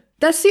read.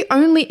 That's the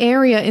only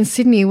area in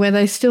Sydney where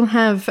they still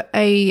have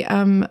a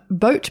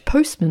boat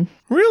postman.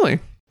 Really?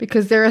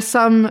 Because there are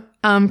some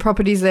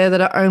properties there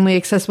that are only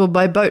accessible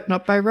by boat,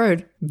 not by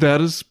road.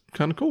 That is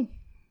kind of cool.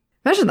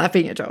 Imagine that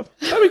being a job.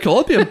 That'd be cool.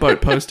 It'd be a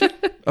boat postie.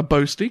 A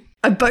boasty.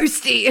 A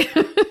boasty.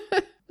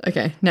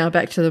 Okay, now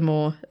back to the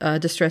more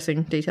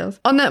distressing details.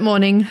 On that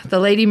morning, the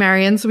Lady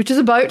Marian's, which is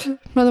a boat,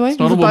 by the way. It's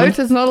not a a woman. boat,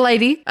 it's not a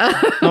lady.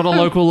 Not a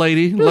local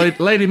lady.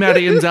 Lady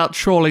Marian's out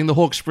trawling the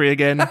Hawkesbury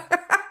again.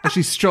 And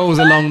she strolls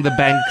along the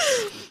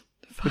banks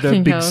with her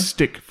Fucking big hell.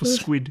 stick for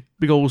squid.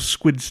 Big old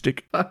squid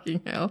stick.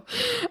 Fucking hell.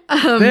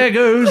 There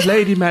goes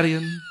Lady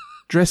Marian,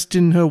 dressed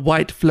in her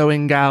white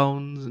flowing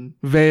gowns and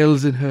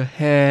veils in her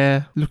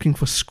hair, looking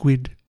for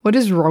squid. What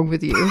is wrong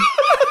with you?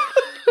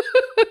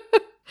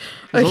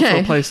 There's also Okay.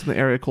 a place in the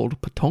area called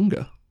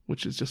Patonga,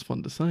 which is just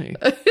fun to say.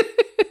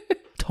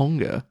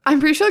 Tonga. I'm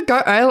pretty sure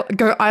Goat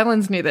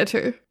Island's near there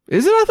too.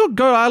 Is it? I thought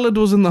Goat Island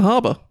was in the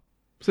harbour.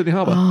 Sydney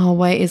Harbour. Oh,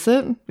 wait, is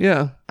it?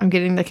 Yeah. I'm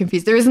getting that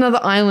confused. There is another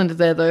island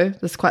there, though,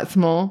 that's quite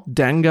small.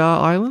 Dangar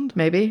Island?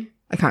 Maybe.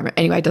 I can't remember.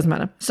 Anyway, it doesn't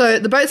matter. So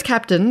the boat's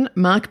captain,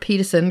 Mark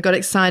Peterson, got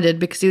excited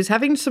because he was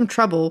having some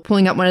trouble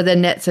pulling up one of their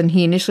nets, and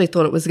he initially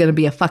thought it was going to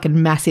be a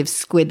fucking massive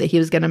squid that he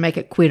was going to make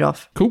it quid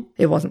off. Cool.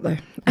 It wasn't, though.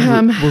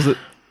 Was it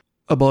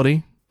a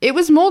body? It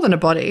was more than a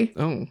body.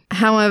 Oh.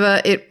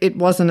 However, it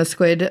wasn't a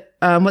squid.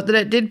 What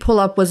it did pull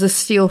up was a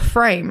steel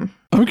frame.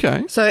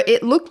 Okay. So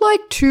it looked like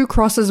two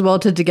crosses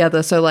welded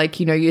together. So like,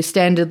 you know, your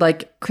standard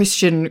like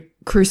Christian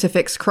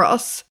crucifix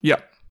cross, Yeah.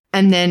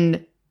 and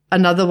then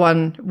another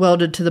one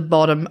welded to the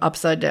bottom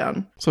upside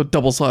down. So a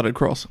double-sided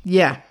cross.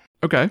 Yeah.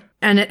 Okay.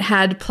 and it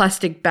had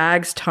plastic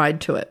bags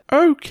tied to it.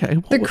 Okay.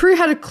 The crew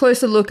had a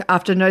closer look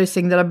after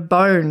noticing that a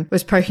bone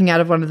was poking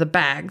out of one of the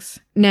bags.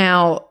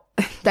 Now,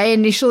 they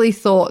initially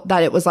thought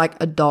that it was like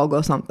a dog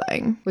or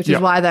something, which is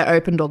why they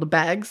opened all the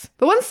bags.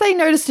 But once they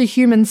noticed a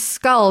human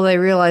skull, they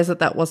realized that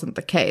that wasn't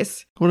the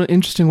case. What an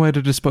interesting way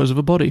to dispose of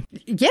a body.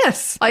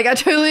 Yes, like I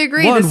totally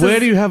agree.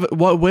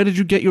 Where did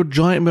you get your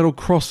giant metal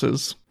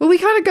crosses? Well, we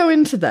kind of go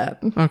into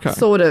that. Okay.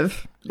 Sort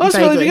of. Oh, so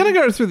if vaguely. you're going to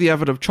go through the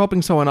effort of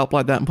chopping someone up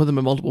like that and put them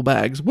in multiple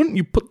bags, wouldn't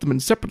you put them in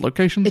separate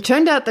locations? It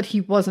turned out that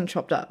he wasn't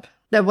chopped up.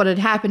 That what had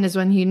happened is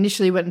when he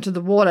initially went into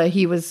the water,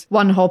 he was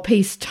one whole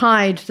piece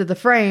tied to the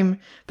frame,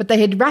 but they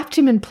had wrapped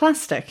him in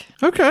plastic,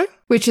 Okay.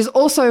 which is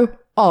also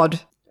odd.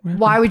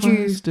 Why would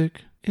you?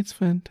 Plastic. It's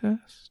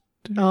fantastic.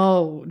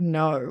 Oh,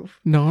 no.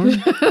 No.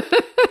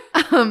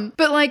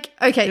 But like,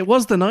 okay, It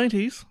was the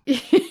 90s.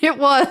 it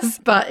was,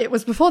 but it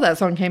was before that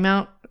song came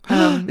out.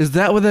 Is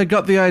that where they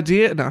got the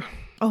idea? No.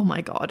 Oh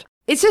my God.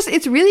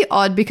 It's really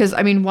odd because,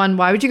 I mean, one,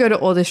 why would you go to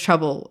all this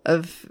trouble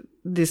of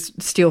this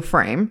steel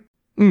frame?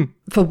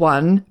 For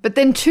one. But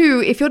then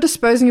two, if you're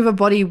disposing of a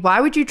body, why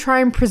would you try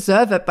and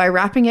preserve it by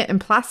wrapping it in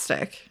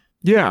plastic?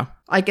 Yeah.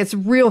 Like, it's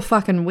real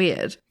fucking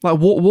weird. Like,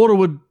 water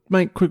would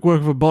make quick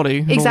work of a body.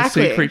 And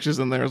Exactly. all the sea creatures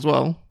in there as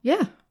well.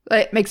 Yeah.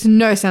 It makes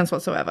no sense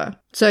whatsoever.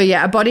 So,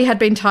 yeah, a body had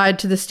been tied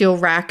to the steel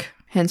rack,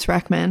 hence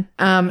Rackman,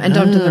 and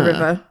dumped in the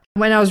river.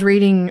 When I was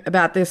reading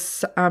about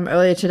this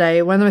earlier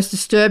today, one of the most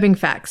disturbing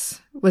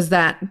facts was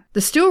that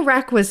the steel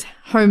rack was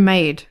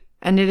homemade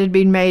and it had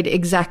been made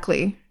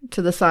exactly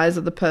to the size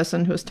of the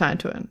person who was tied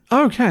to it.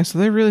 Okay, so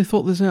they really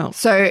thought this out.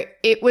 So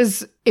it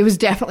was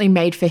definitely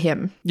made for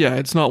him. Yeah,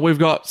 it's not, we've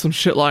got some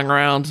shit lying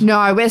around.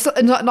 No, it's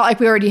not like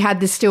we already had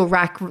this steel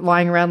rack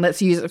lying around,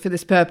 let's use it for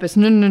this purpose.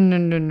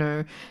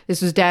 No.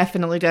 This was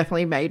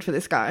definitely made for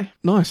this guy.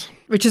 Nice.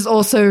 Which is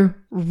also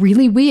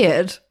really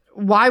weird.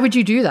 Why would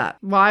you do that?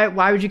 Why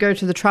would you go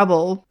to the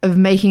trouble of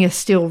making a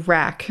steel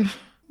rack?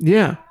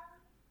 Yeah.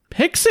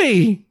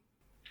 Pixie!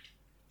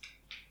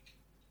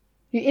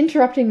 You're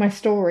interrupting my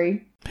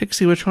story.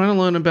 Pixie, we're trying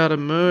to learn about a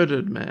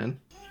murdered man.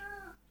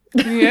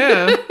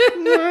 Yeah.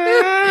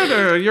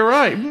 Murder. You're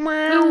right.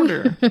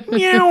 Murder.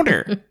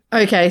 Murder.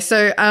 Okay,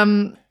 so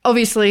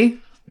obviously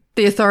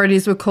the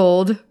authorities were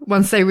called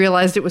once they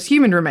realized it was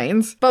human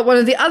remains. But one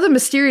of the other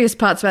mysterious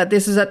parts about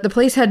this is that the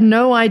police had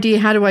no idea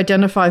how to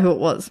identify who it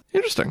was.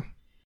 Interesting.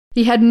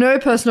 He had no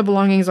personal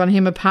belongings on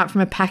him apart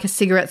from a pack of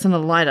cigarettes and a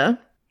lighter.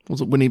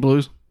 Was it Winnie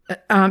Blues?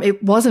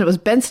 It wasn't. It was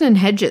Benson and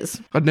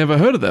Hedges. I'd never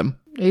heard of them.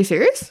 Are you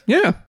serious?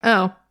 Yeah.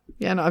 Oh.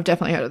 Yeah, no, I've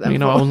definitely heard of them You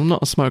know, before. I was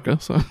not a smoker,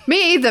 so.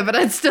 Me either, but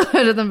I'd still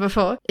heard of them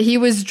before. He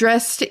was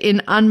dressed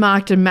in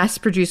unmarked and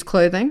mass-produced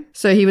clothing.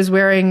 So he was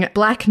wearing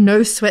black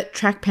no-sweat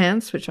track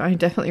pants, which I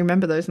definitely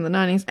remember those in the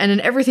 90s, and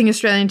an Everything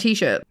Australian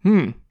t-shirt.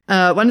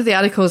 One of the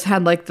articles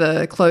had like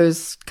the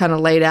clothes kind of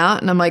laid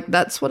out, and I'm like,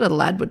 that's what a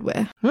lad would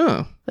wear.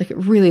 Oh. Like it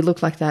really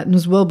looked like that. And it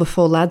was well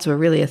before lads were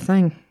really a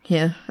thing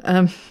here.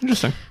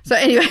 Interesting. So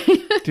anyway.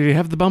 Did he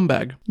have the bum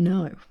bag?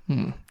 No.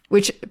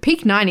 Which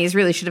peak 90s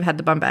really should have had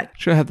the bum bag.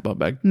 Should have had the bum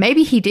bag.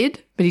 Maybe he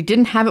did, but he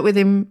didn't have it with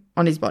him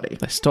on his body.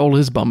 They stole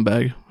his bum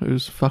bag.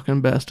 Those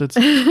fucking bastards.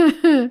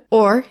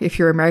 Or, if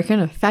you're American,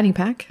 a fanny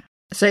pack.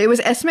 So it was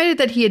estimated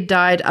that he had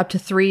died up to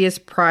 3 years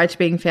prior to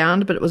being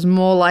found, but it was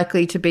more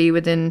likely to be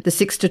within the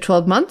 6 to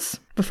 12 months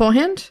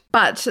beforehand.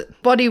 But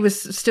body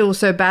was still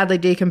so badly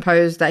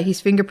decomposed that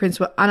his fingerprints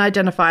were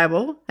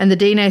unidentifiable, and the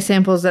DNA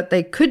samples that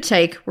they could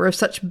take were of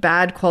such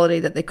bad quality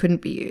that they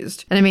couldn't be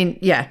used. And I mean,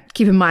 yeah,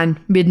 keep in mind,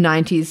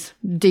 mid-90s,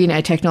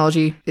 DNA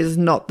technology is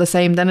not the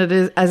same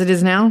as it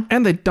is now.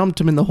 And they dumped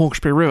him in the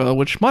Hawkesbury River,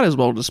 which might as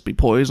well just be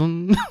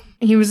poison.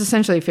 He was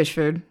essentially fish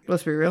food,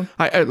 let's be real.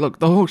 Look,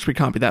 the Hawkesbury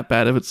can't be that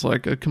bad if it's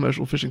like a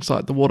commercial fishing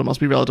site. The water must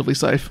be relatively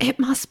safe. It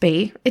must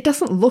be. It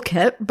doesn't look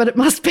it, but it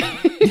must be.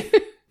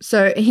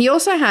 So he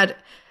also had,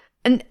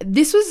 and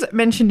this was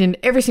mentioned in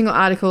every single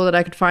article that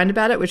I could find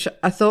about it, which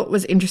I thought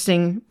was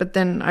interesting, but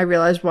then I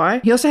realized why.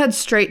 He also had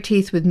straight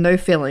teeth with no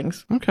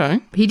fillings. Okay.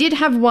 He did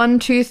have one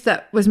tooth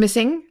that was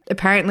missing.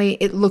 Apparently,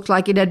 it looked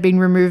like it had been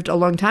removed a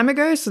long time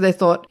ago, so they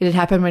thought it had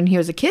happened when he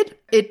was a kid.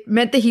 It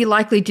meant that he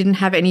likely didn't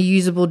have any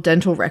usable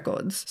dental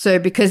records. So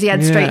because he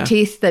had straight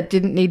teeth that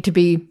didn't need to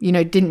be,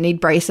 didn't need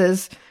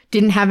braces,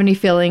 didn't have any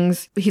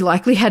fillings, he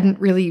likely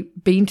hadn't really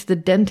been to the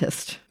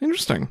dentist.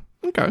 Interesting.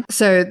 Okay.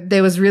 So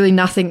there was really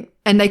nothing,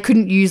 and they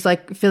couldn't use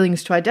like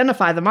fillings to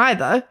identify them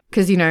either,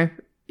 because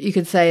you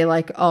could say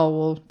like, oh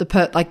well, the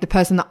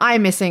person that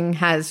I'm missing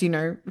has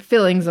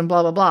fillings and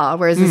blah blah blah,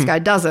 whereas this guy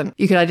doesn't.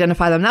 You could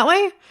identify them that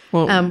way.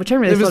 Well, which I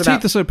really if thought his about.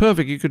 teeth are so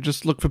perfect, you could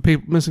just look for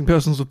missing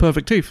persons with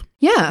perfect teeth.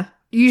 Yeah,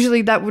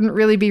 usually that wouldn't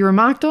really be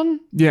remarked on.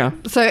 Yeah.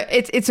 So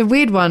it's a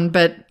weird one,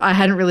 but I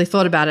hadn't really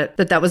thought about it,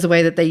 that was the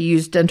way that they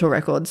used dental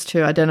records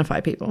to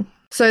identify people.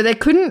 So they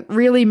couldn't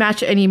really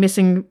match any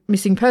missing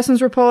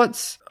persons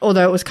reports,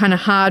 although it was kind of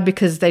hard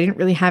because they didn't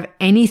really have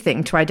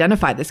anything to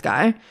identify this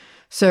guy.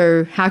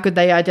 So how could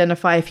they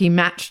identify if he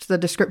matched the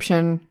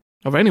description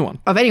Of anyone.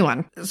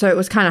 So it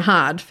was kind of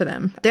hard for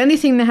them. The only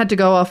thing they had to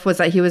go off was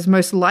that he was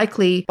most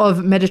likely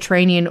of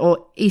Mediterranean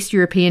or East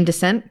European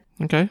descent.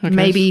 Okay.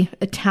 Maybe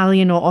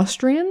Italian or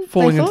Austrian.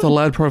 Falling they into the thought.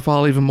 lad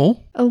profile even more.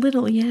 A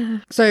little, yeah.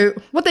 So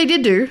what they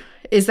did do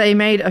is they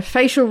made a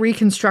facial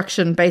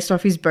reconstruction based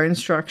off his bone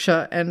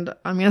structure, and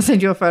I'm going to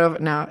send you a photo of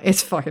it now.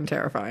 It's fucking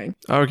terrifying.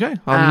 Okay.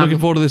 I'm looking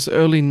forward to this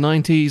early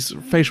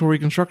 90s facial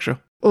reconstruction.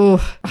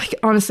 Oh, like,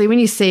 honestly, when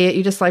you see it,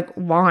 you're just like,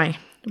 why?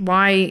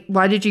 Why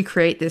did you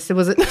create this?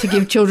 Was it to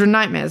give children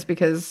nightmares?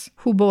 Because,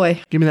 oh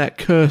boy. Give me that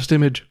cursed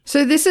image.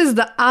 So this is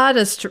the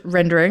artist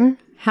rendering.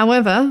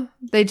 However,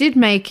 they did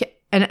make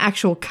an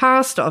actual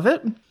cast of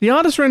it. The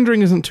artist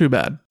rendering isn't too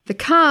bad. The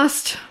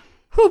cast,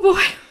 oh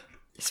boy,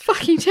 it's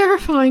fucking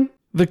terrifying.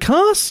 The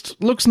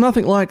cast looks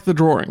nothing like the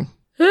drawing.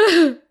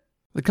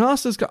 The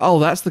cast is... Oh,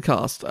 that's the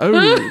cast. Oh,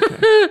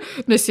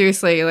 okay. No,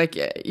 seriously, like,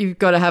 you've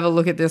got to have a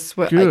look at this.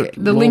 Like, Good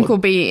the link will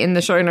be in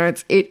the show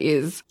notes. It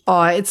is,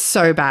 it's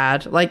so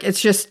bad. Like,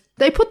 it's just,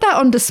 they put that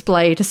on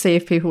display to see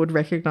if people would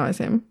recognize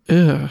him.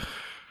 Ugh.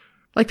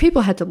 Like,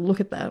 people had to look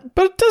at that.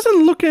 But it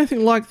doesn't look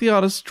anything like the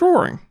artist's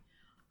drawing.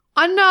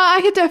 I know, I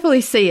could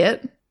definitely see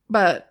it,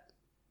 but,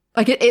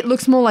 like, it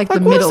looks more like the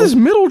What middle. is this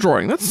middle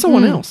drawing? That's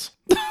someone else.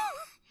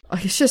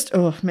 Like, it's just,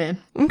 oh,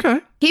 man. Okay.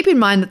 Keep in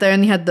mind that they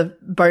only had the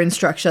bone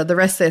structure. The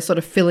rest they're sort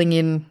of filling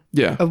in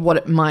Yeah. of what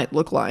it might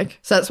look like.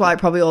 So that's why it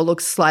probably all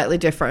looks slightly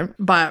different.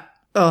 But,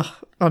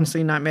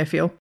 honestly, nightmare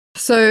fuel.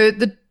 So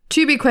the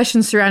two big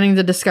questions surrounding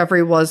the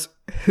discovery was,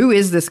 who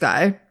is this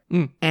guy?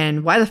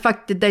 And why the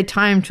fuck did they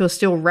tie him to a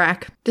steel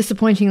rack?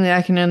 Disappointingly,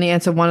 I can only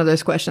answer one of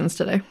those questions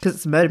today because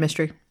it's a murder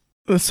mystery.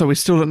 So we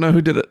still don't know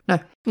who did it? No.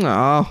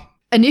 Oh.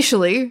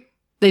 Initially,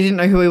 they didn't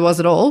know who he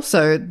was at all,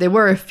 so there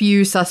were a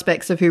few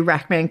suspects of who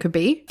Rackman could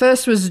be.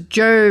 First was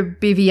Joe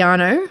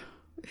Biviano,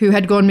 who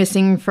had gone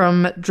missing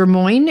from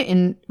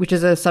Drummoyne, which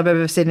is a suburb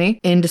of Sydney,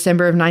 in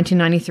December of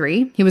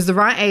 1993. He was the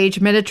right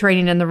age,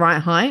 Mediterranean, and the right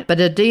height, but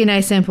a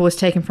DNA sample was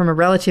taken from a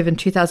relative in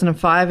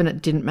 2005 and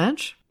it didn't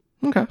match.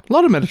 Okay. A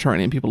lot of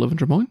Mediterranean people live in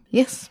Drummoyne.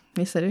 Yes,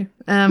 they do.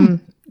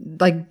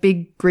 Like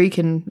big Greek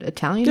and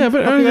Italian. Yeah,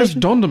 but it only just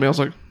dawned on me. I was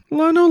like,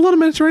 well, I know a lot of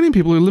Mediterranean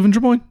people who live in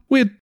Drummoyne.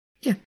 Weird.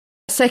 Yeah.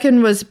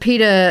 Second was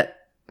Peter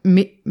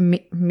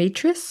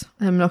Mitris.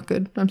 I'm not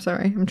good. I'm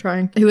sorry. I'm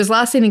trying. Who was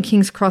last seen in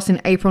King's Cross in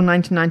April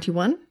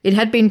 1991. It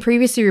had been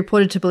previously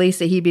reported to police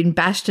that he'd been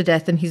bashed to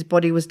death and his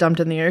body was dumped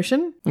in the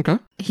ocean. Okay.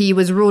 He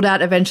was ruled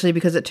out eventually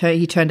because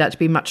he turned out to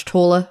be much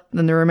taller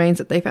than the remains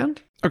that they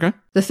found. Okay.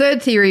 The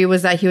third theory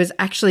was that he was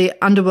actually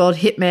underworld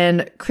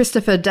hitman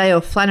Christopher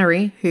Dale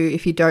Flannery, who,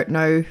 if you don't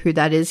know who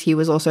that is, he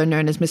was also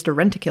known as Mr.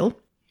 Rentakill.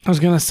 I was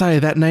going to say,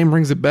 that name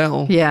rings a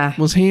bell. Yeah.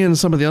 Was he in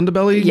some of the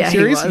Underbelly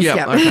series? He was,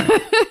 yeah. Okay.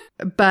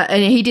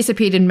 And he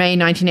disappeared in May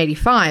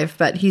 1985,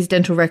 but his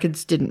dental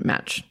records didn't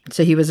match.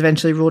 So he was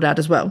eventually ruled out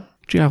as well.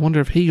 Gee, I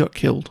wonder if he got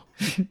killed.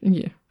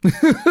 Yeah.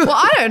 Well,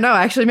 I don't know,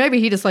 actually. Maybe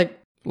he just,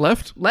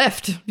 Left?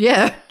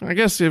 Yeah. I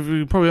guess if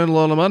you probably earn a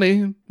lot of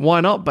money,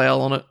 why not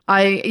bail on it?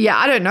 I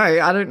don't know.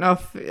 I don't know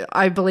if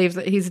I believe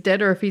that he's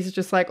dead or if he's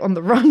just, on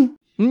the run.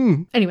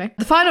 Anyway,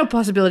 the final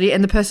possibility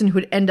and the person who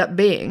would end up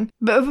being.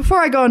 But before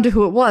I go on to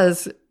who it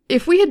was,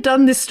 if we had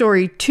done this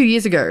story 2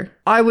 years ago,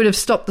 I would have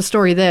stopped the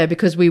story there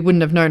because we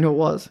wouldn't have known who it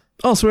was.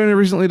 Oh, so we only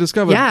recently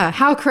discovered. Yeah,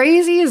 how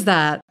crazy is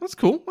that? That's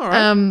cool. All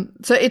right.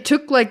 So it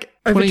took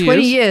over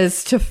 20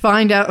 years to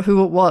find out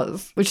who it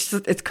was, which is,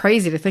 it's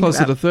crazy to think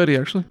Closer about. to 30,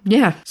 actually.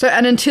 Yeah. So,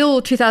 and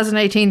until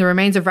 2018, the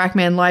remains of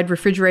Rackman lied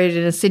refrigerated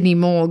in a Sydney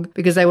morgue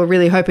because they were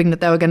really hoping that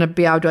they were going to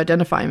be able to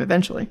identify him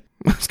eventually.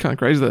 That's kind of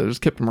crazy that they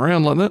just kept him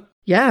around like that.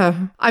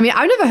 Yeah. I mean,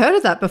 I've never heard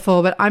of that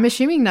before, but I'm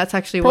assuming that's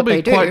actually Probably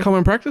what they do. quite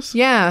common practice.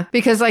 Yeah,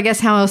 because I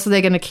guess how else are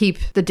they going to keep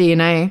the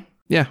DNA?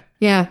 Yeah.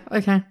 Yeah,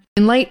 okay.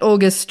 In late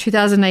August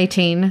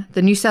 2018,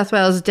 the New South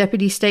Wales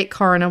Deputy State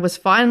Coroner was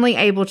finally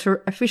able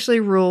to officially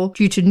rule,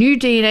 due to new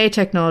DNA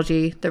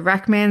technology, that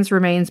Rackman's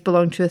remains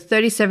belonged to a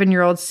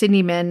 37-year-old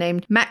Sydney man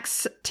named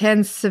Max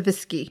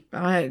Tansevsky.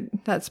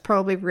 That's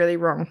probably really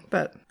wrong,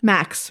 but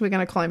Max. We're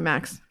going to call him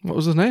Max. What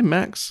was his name?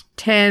 Max?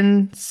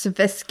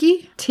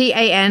 Tansevsky?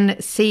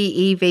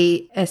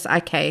 Tansevsik.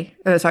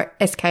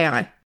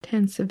 S-K-I.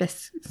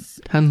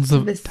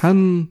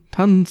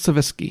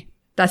 Tansevsky.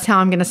 That's how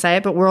I'm going to say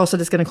it, but we're also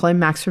just going to call him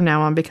Max from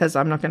now on because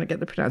I'm not going to get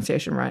the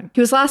pronunciation right.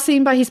 He was last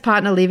seen by his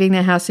partner leaving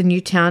their house in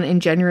Newtown in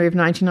January of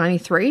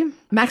 1993.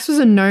 Max was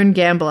a known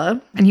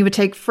gambler and he would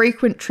take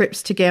frequent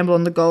trips to gamble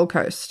on the Gold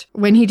Coast.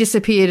 When he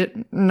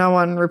disappeared, no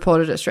one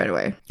reported it straight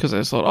away. Because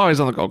they thought, he's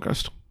on the Gold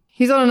Coast.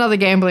 He's on another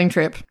gambling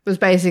trip, was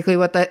basically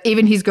what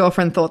even his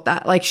girlfriend thought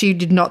that. She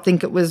did not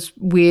think it was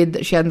weird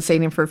that she hadn't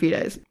seen him for a few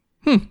days.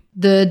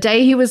 The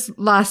day he was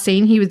last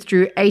seen, he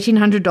withdrew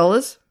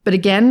 $1,800. But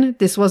again,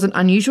 this wasn't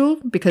unusual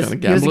because he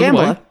was a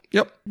gambler. Away.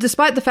 Yep.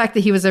 Despite the fact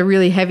that he was a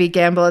really heavy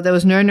gambler, there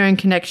was no known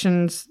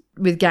connections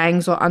with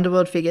gangs or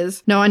underworld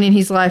figures. No one in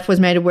his life was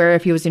made aware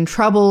if he was in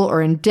trouble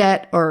or in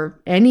debt or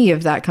any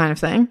of that kind of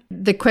thing.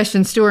 The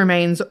question still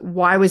remains,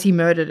 why was he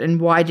murdered and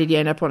why did he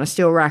end up on a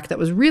steel rack that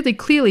was really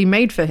clearly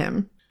made for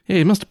him? Yeah,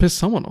 he must have pissed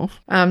someone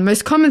off.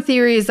 Most common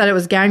theory is that it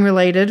was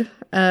gang-related,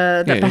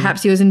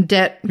 perhaps he was in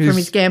debt from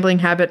his gambling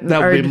habit. And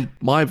that would be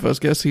my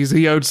first guess.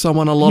 He owed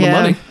someone a lot of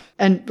money.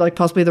 and like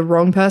possibly the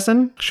wrong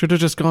person. Should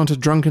have just gone to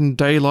drunken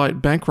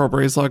daylight bank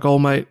robberies like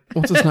old mate,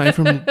 what's his name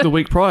from the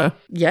week prior?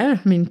 Yeah,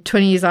 I mean,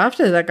 20 years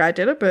after that guy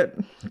did it, but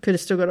could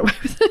have still got away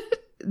with it.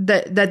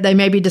 That they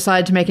maybe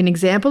decided to make an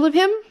example of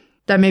him.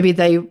 That maybe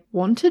they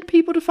wanted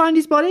people to find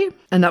his body,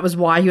 and that was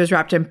why he was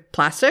wrapped in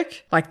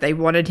plastic. Like they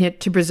wanted him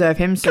to preserve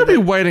him. So Could be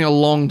waiting a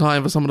long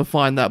time for someone to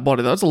find that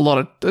body. That's a lot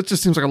of. That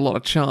just seems like a lot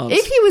of chance.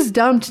 If he was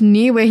dumped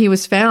near where he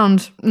was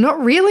found, not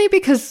really,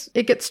 because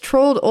it gets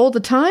trawled all the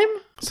time.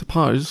 I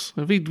suppose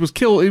if he was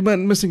killed, he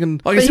went missing in.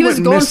 I But guess he was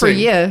went gone for a missing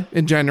year.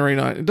 in January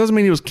night. It doesn't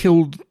mean he was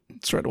killed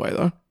straight away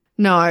though.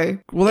 No.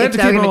 Well, they had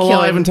If to were keep him gonna kill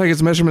alive and take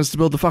his measurements to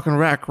build the fucking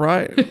rack,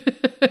 right?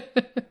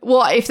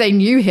 Well, if they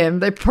knew him,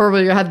 they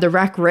probably had the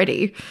rack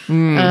ready.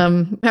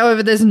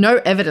 However, there's no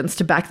evidence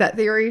to back that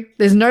theory.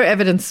 There's no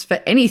evidence for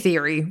any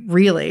theory,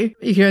 really.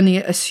 You can only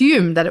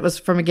assume that it was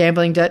from a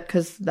gambling debt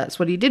because that's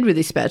what he did with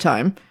his spare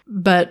time.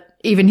 But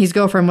even his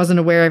girlfriend wasn't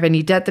aware of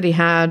any debt that he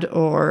had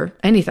or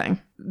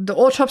anything. The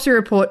autopsy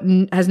report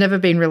has never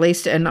been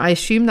released, and I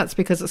assume that's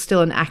because it's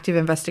still an active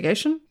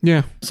investigation.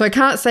 Yeah. So I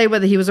can't say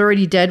whether he was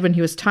already dead when he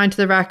was tied to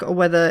the rack or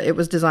whether it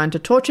was designed to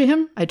torture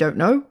him. I don't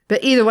know.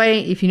 But either way,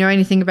 if you know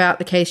anything about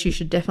the case, you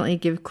should definitely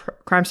give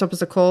Crime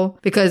Stoppers a call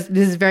because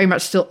this is very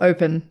much still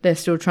open. They're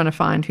still trying to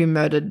find who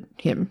murdered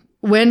him.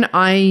 When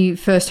I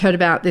first heard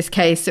about this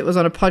case, it was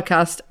on a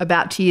podcast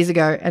about 2 years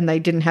ago, and they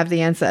didn't have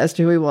the answer as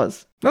to who he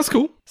was. That's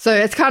cool. So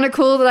it's kind of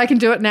cool that I can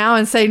do it now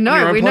and say, no,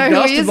 Your own we know who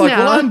podcast he is like,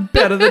 now. Well, I'm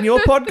better than your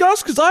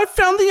podcast because I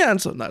found the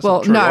answer. That's Well,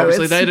 not true. no,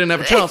 Obviously, it's- they didn't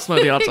have a chance to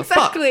know the answer.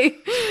 Exactly.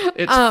 But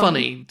it's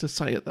funny to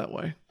say it that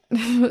way.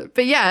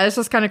 But yeah, it's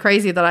just kind of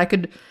crazy that I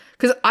could,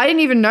 because I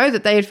didn't even know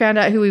that they had found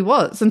out who he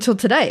was until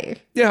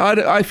today. Yeah,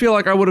 I feel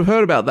like I would have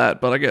heard about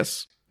that, but I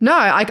guess. No,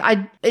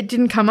 it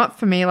didn't come up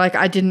for me. Like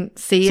I didn't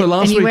see So it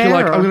last week anywhere. you're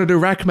like, or- I'm going to do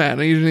Rackman,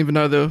 and you didn't even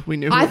know we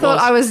knew who I it thought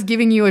was. I was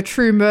giving you a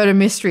true murder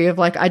mystery of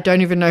like, I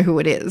don't even know who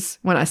it is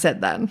when I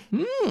said that.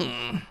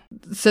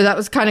 So that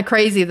was kind of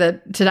crazy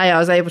that today I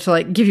was able to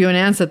like give you an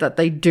answer that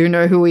they do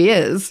know who he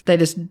is. They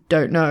just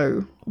don't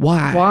know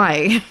Why?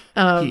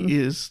 why. He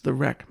is the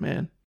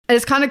Rackman. And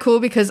it's kind of cool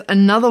because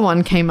another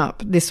one came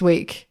up this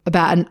week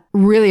about a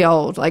really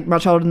old, like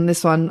much older than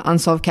this one,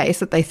 unsolved case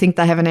that they think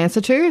they have an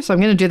answer to. So I'm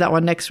going to do that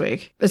one next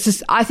week. It's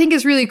just, I think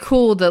it's really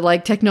cool that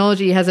like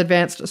technology has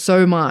advanced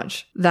so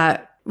much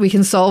that we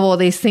can solve all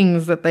these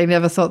things that they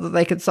never thought that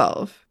they could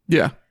solve.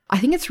 Yeah. I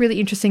think it's really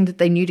interesting that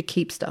they knew to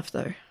keep stuff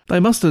though. They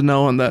must have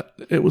known that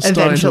it was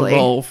starting Eventually. to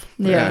evolve.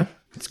 Yeah.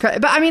 It's crazy.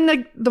 But I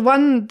mean, the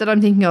one that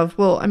I'm thinking of,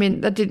 well, I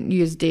mean, that didn't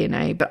use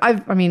DNA, but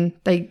I mean,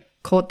 they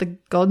caught the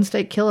Golden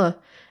State Killer.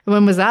 And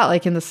when was that?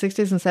 Like in the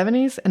 60s and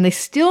 70s? And they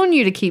still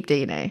knew to keep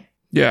DNA.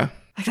 Yeah.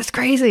 Like that's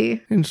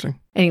crazy. Interesting.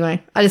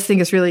 Anyway, I just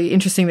think it's really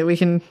interesting that we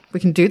can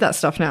do that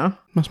stuff now.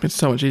 Must have been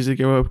so much easier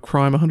to go a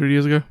crime 100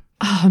 years ago.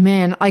 Oh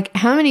man, like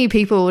how many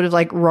people would have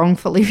like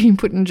wrongfully been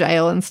put in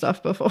jail and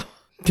stuff before?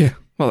 Yeah.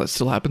 Well, that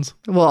still happens.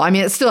 Well, I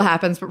mean, it still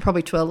happens, but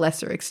probably to a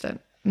lesser extent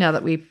now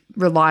that we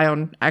rely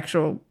on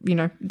actual,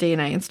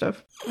 DNA and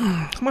stuff.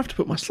 I might have to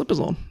put my slippers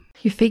on.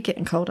 Your feet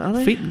getting cold, are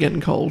they? Feet are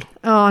getting cold.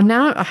 Oh,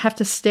 now I have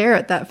to stare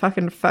at that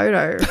fucking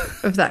photo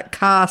of that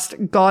cast.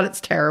 God, it's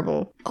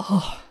terrible.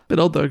 Oh, Bit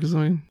odd though, because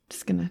I mean,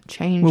 just gonna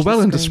change. we're the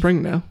well into screen.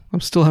 spring now.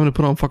 I'm still having to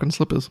put on fucking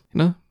slippers,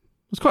 It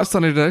was quite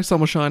sunny today, sun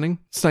was shining,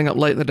 staying up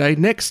late in the day.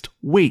 Next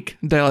week,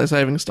 daylight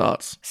saving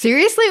starts.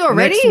 Seriously,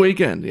 already? Next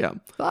weekend, yeah.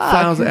 Fuck.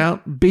 Flowers are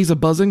out, bees are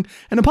buzzing,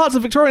 and in parts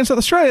of Victoria and South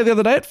Australia the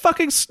other day, it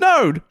fucking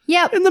snowed.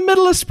 Yep. In the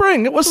middle of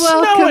spring, it was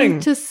Welcome snowing.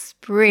 to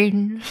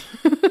spring.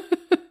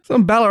 So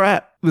in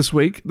Ballarat this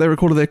week, they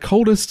recorded their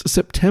coldest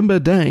September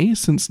day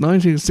since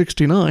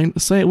 1969.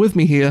 Say it with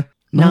me here.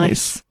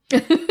 Nice.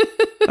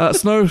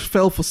 Snow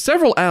fell for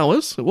several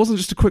hours. It wasn't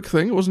just a quick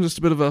thing. It wasn't just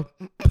a bit of a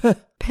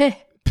Peh.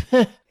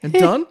 and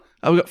done.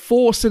 We got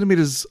 4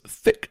 centimeters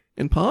thick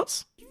in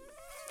parts.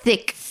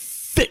 Thick.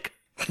 Thick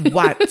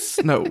white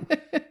snow.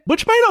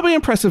 Which may not be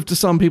impressive to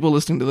some people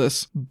listening to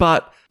this,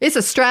 but It's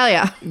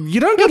Australia. you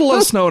don't get a lot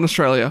of snow in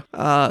Australia.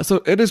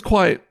 So it is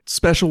quite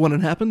special when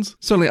it happens.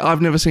 Certainly,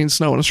 I've never seen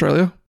snow in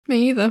Australia.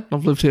 Me either.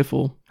 I've lived here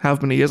for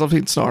however many years. I've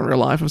seen snow in real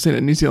life. I've seen it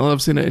in New Zealand.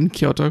 I've seen it in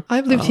Kyoto.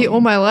 I've lived here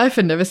all my life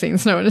and never seen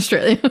snow in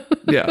Australia.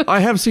 Yeah, I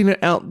have seen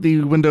it out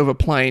the window of a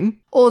plane.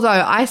 Although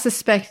I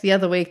suspect the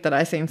other week that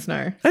I seen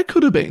snow. It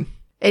could have been.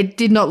 It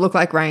did not look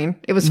like rain.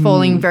 It was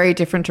falling very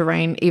different to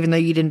rain, even though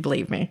you didn't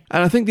believe me.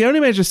 And I think the only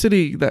major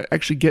city that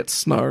actually gets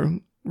snow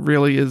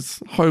really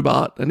is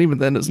Hobart. And even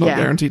then, it's not Yeah.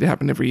 guaranteed to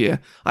happen every year.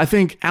 I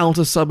think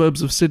outer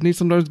suburbs of Sydney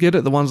sometimes get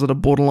it, the ones that are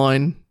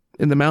borderline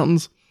in the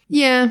mountains.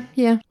 Yeah.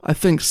 I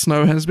think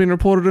snow has been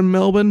reported in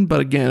Melbourne,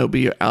 but again, it'll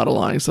be your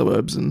outer-lying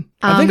suburbs. And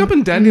I think up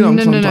in Dandenong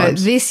No.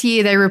 sometimes. This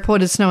year they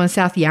reported snow in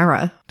South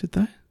Yarra. Did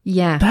they?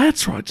 Yeah.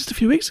 That's right, just a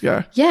few weeks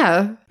ago.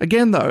 Yeah.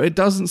 Again, though, it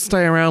doesn't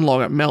stay around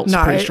long. It melts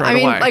No, pretty straight I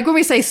mean, away. like when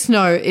we say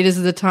snow, it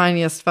is the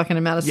tiniest fucking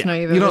amount of snow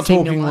you've You're ever not seen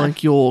in talking your life.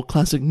 like your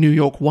classic New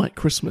York white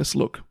Christmas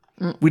look.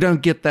 We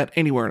don't get that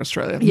anywhere in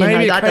Australia. Yeah, no,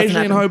 Maybe that doesn't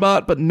occasionally in happen.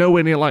 Hobart, but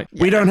nowhere near like,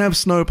 we don't have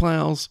snow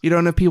plows. You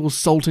don't have people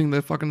salting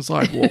the fucking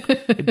sidewalk.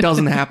 It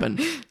doesn't happen.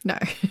 No.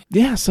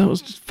 Yeah, so it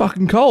was just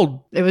fucking cold.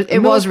 It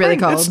was really Spring,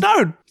 cold. It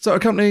snowed. So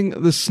accompanying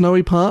the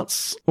snowy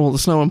parts, or the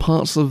snow in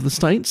parts of the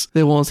states,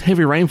 there was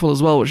heavy rainfall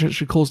as well, which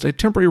actually caused a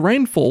temporary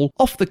rainfall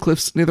off the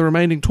cliffs near the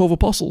remaining 12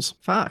 apostles.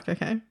 Fuck,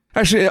 okay.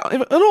 Actually,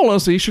 in all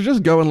honesty, you should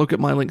just go and look at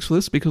my links for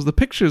this because the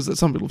pictures that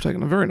some people have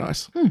taken are very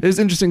nice. It's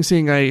interesting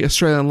seeing a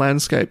Australian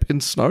landscape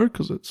in snow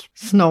because it's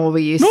It's not what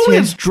we used normally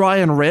to. it's dry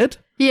and red.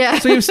 Yeah.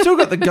 So you've still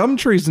got the gum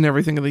trees and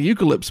everything and the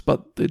eucalypts,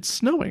 but it's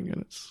snowing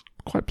and it's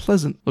quite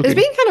pleasant looking.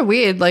 It's been kind of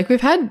weird. Like,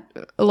 we've had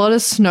a lot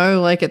of snow,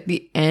 like, at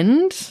the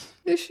end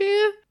this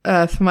year.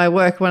 For my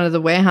work, one of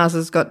the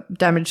warehouses got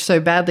damaged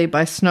so badly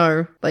by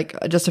snow, like,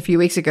 just a few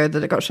weeks ago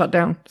that it got shut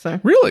down. So,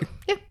 Really?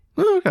 yeah.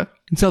 Oh, okay.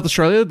 In South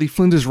Australia, the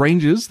Flinders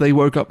Ranges, they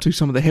woke up to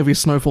some of the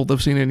heaviest snowfall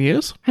they've seen in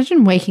years.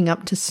 Imagine waking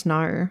up to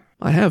snow.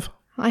 I have.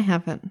 I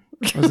haven't.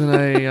 I was in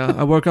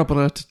I woke up on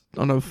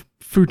a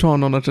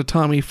futon on a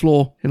tatami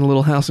floor in a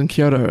little house in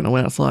Kyoto, and I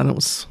went outside and it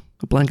was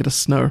a blanket of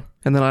snow.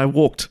 And then I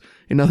walked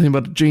in nothing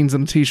but jeans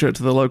and a t-shirt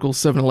to the local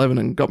 7-Eleven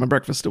and got my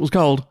breakfast. It was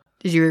cold.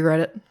 Did you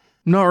regret it?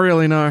 Not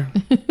really, no.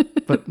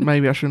 But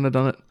maybe I shouldn't have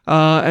done it.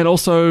 And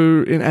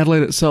also in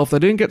Adelaide itself, they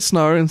didn't get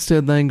snow.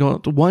 Instead, they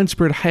got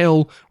widespread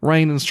hail,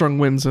 rain, and strong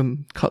winds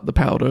and cut the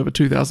power to over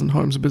 2,000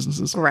 homes and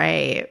businesses.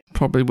 Great.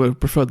 Probably would have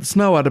preferred the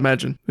snow, I'd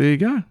imagine. There you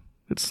go.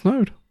 It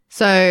snowed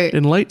So,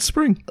 in late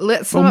spring.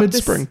 let's or sum up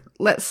mid-spring.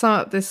 let's sum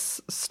up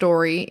this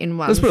story in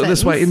one Let's put it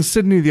this way. In sentence.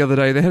 Sydney the other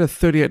day, they had a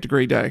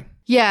 38-degree day.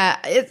 Yeah,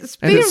 it's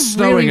been And it's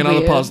snowing really in other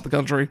weird. parts of the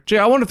country. Gee,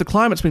 I wonder if the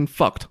climate's been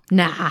fucked.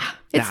 Nah.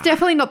 It's Nah.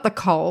 definitely not the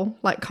coal.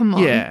 Like, come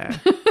on. Yeah.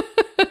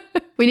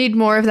 We need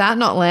more of that,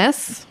 not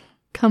less.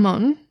 Come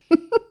on.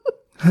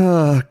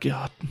 Oh,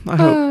 God.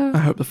 I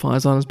hope the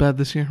fires aren't as bad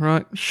this year,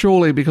 right?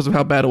 Surely because of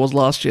how bad it was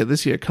last year,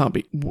 this year can't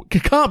be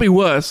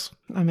worse.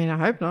 I mean, I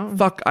hope not.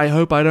 Fuck, I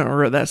hope I don't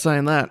regret that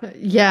saying that.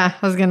 Yeah,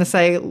 I was going to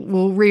say,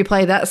 we'll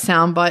replay that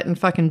soundbite in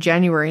fucking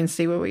January and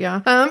see where we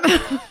are.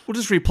 We'll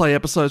just replay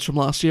episodes from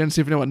last year and see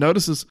if anyone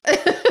notices.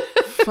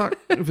 Fuck,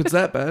 if it's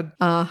that bad.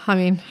 I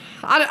mean,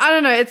 I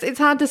don't know. It's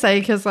hard to say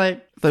because,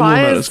 like, They will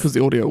notice because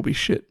the audio will be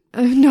shit.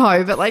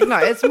 No, but, like, no.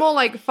 It's more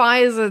like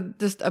fires are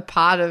just a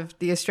part of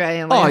the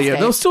Australian Oh, landscape. yeah,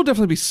 there'll still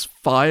definitely be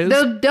fires.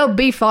 There'll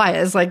be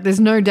fires. Like, there's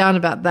no doubt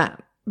about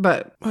that.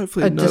 But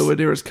Hopefully I just- nowhere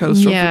near as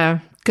catastrophic. yeah,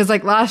 because,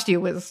 like, last year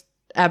was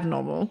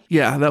abnormal.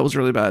 Yeah, that was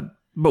really bad.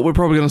 But we're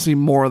probably going to see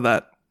more of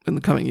that in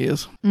the coming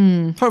years.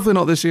 Hopefully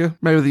not this year.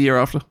 Maybe the year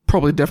after.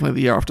 Probably definitely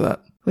the year after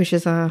that. Which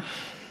is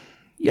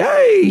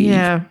Yay!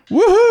 yeah.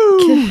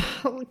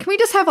 Woohoo! Can we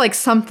just have like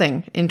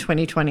something in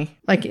 2020?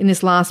 Like in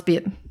this last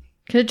bit?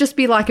 Can it just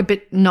be like a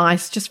bit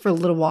nice just for a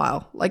little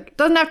while? Like, it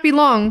doesn't have to be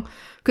long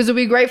because we'll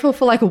be grateful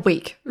for like a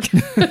week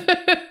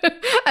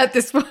at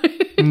this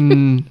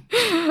point.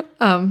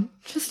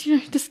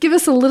 Just give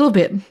us a little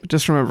bit.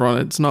 Just remember, on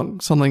it's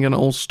not something going to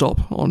all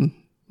stop on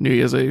New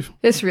Year's Eve.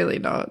 It's really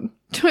not.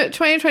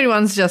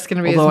 2021 is just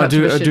going to be Although I as much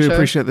of a do shit show.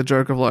 appreciate the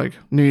joke of like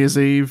New Year's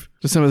Eve,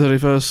 December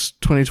 31st,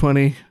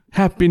 2020.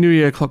 Happy New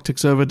Year, clock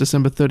ticks over,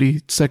 December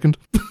 32nd,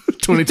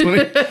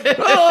 2020.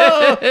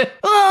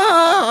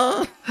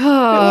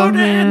 Oh,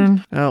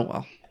 man. Oh,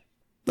 well.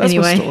 That's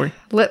Anyway, my story.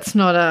 let's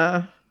not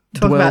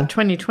talk Dwell. about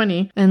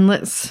 2020 and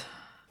let's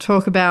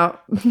talk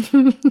about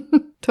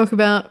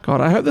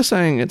God, I hope the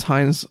saying it's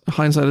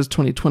hindsight is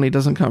 2020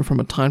 doesn't come from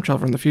a time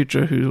traveler in the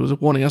future who was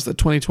warning us that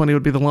 2020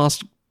 would be the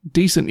last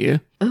decent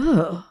year.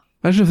 Ugh.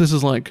 Imagine if this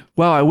is like,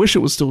 wow, I wish it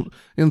was still,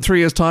 in 3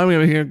 years' time,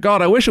 we're here,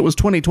 God, I wish it was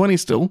 2020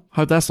 still.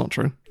 Hope that's not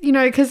true. You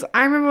know, because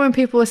I remember when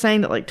people were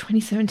saying that like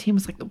 2017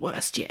 was like the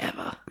worst year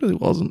ever. It really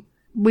wasn't.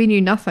 We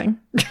knew nothing.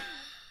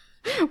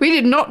 We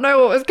did not know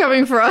what was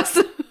coming for us.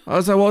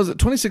 As I was,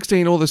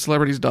 2016, all the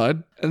celebrities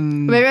died.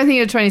 And Maybe I'm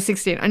thinking of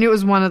 2016. I knew it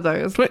was one of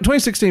those.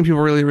 2016 people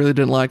really, really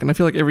didn't like, and I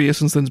feel like every year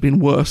since then's been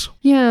worse.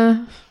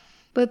 Yeah.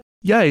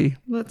 Yay.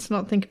 Let's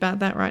not think about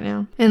that right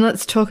now. And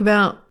let's talk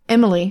about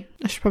Emily.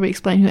 I should probably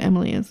explain who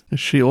Emily is.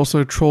 Is she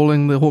also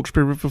trawling the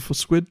Hawkesbury River for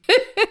squid?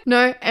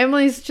 No,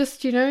 Emily's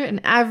just, an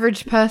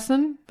average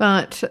person.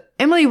 But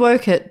Emily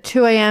woke at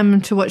 2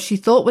 a.m. to what she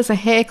thought was a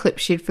hair clip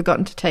she'd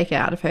forgotten to take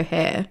out of her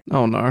hair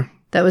Oh no.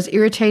 that was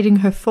irritating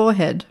her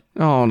forehead.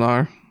 Oh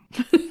no.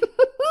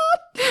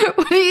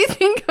 What do you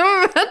think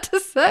I'm about to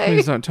say?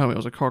 Please don't tell me it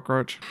was a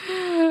cockroach.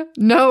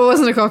 No, it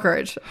wasn't a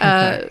cockroach.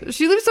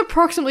 She lives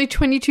approximately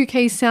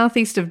 22k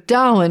southeast of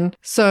Darwin.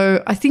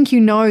 So I think you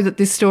know that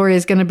this story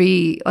is going to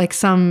be like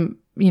some,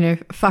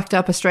 fucked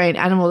up Australian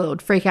animal that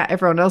would freak out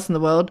everyone else in the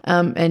world.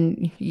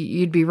 And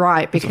you'd be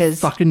right because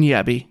Fucking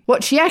yabby.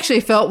 what she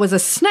actually felt was a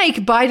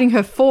snake biting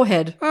her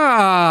forehead.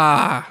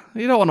 Ah,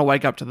 you don't want to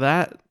wake up to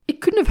that.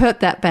 it couldn't have hurt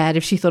that bad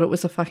if she thought it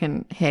was a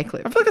fucking hair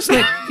clip. I feel like a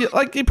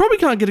snake, you probably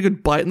can't get a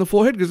good bite in the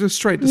forehead because it's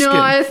straight to No, skin.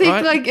 I think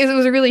right? like it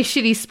was a really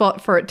shitty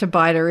spot for it to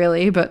bite her,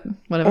 really, but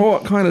whatever.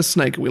 What kind of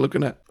snake are we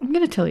looking at? I'm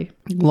going to tell you.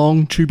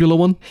 Long, tubular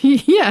one?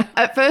 Yeah.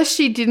 At first,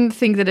 she didn't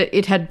think that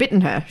it had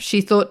bitten her.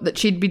 She thought that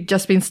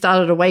just been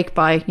startled awake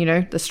by,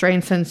 the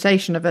strange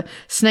sensation of a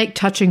snake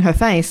touching her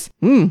face.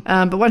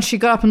 But once she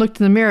got up and looked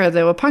in the mirror,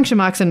 there were puncture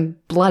marks and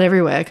blood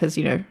everywhere because,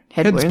 head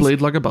Heads wounds.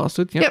 bleed like a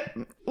bastard. Yep.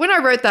 When I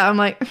wrote that, I'm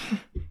like,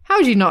 how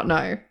would you not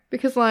know?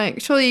 Because,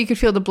 surely you could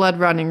feel the blood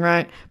running,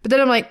 right? But then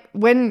I'm like,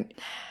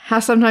 how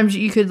sometimes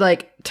you could,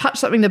 touch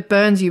something that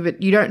burns you,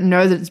 but you don't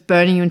know that it's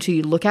burning you until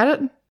you look at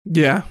it?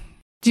 Yeah.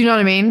 Do you know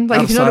what I mean?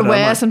 Like, if you're not Outside, aware,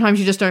 I'm like- sometimes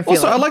you just don't feel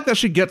Also, it. I like that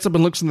she gets up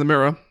and looks in the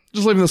mirror.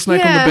 Just leaving the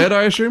snake on Yeah. the bed,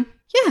 I assume.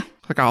 Yeah.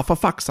 Like, oh, for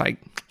fuck's sake.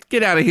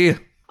 Get out of here.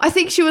 I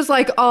think she was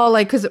like,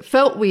 because it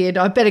felt weird,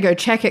 I better go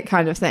check it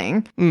kind of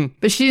thing.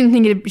 But she didn't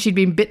think she'd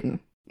been bitten.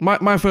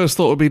 My first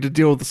thought would be to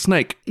deal with the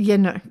snake. Yeah,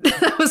 no.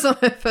 That was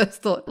not my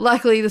first thought.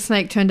 Luckily, the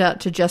snake turned out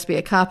to just be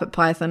a carpet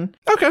python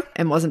Okay.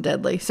 and wasn't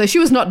deadly. So she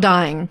was not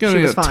dying. Gonna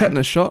She was get a fine.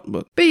 tetanus shot,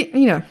 but... But,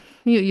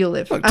 you'll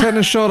live. Like,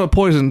 tetanus shot or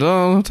poisoned?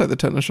 Oh, I'll take the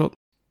tetanus shot.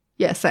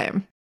 Yeah,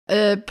 same.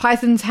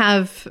 Pythons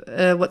have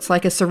what's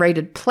like a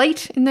serrated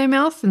plate in their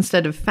mouth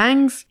instead of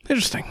fangs,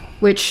 Interesting.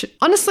 which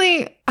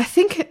honestly, I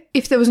think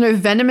if there was no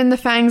venom in the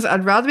fangs,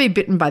 I'd rather be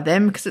bitten by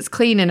them because it's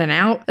clean in and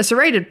out. A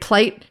serrated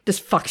plate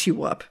just fucks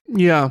you up.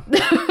 Yeah.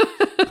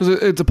 Because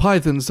it's a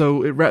python,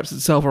 so it wraps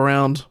itself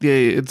around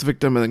its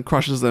victim and then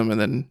crushes them, and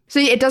then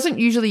See, it doesn't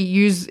usually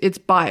use its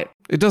bite.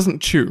 it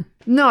doesn't chew.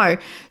 No.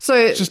 So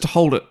It's just to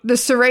hold it. the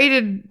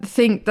serrated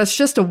thing, that's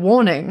just a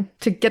warning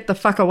to get the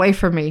fuck away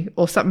from me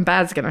or something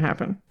bad's going to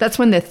happen. That's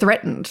when they're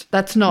threatened.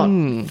 That's not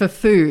for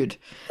food.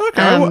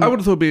 Okay, I would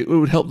have thought it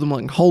would help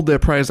them hold their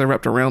prey as they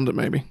wrapped around it,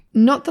 maybe.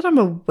 Not that I'm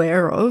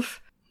aware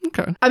of.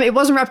 Okay. I mean, it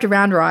wasn't wrapped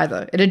around her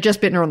either. It had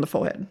just bitten her on the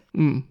forehead.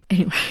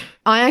 Anyway,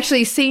 I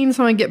actually seen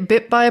someone get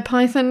bit by a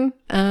python.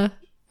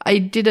 I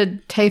did a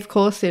TAFE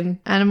course in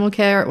animal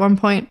care at one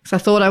point because I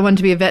thought I wanted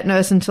to be a vet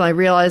nurse until I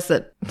realized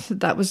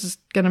that was just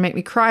going to make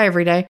me cry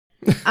every day.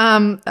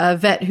 A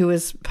vet who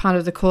was part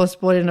of the course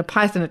brought in a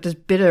python. It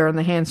just bit her on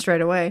the hand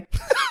straight away.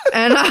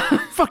 And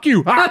Fuck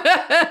you.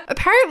 Ah!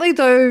 apparently,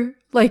 though,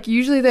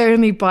 usually they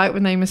only bite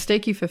when they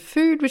mistake you for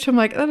food, which I'm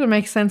like, that doesn't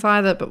make sense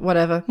either, but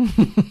whatever.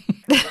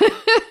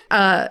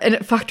 And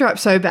it fucked her up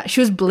so bad. She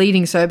was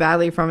bleeding so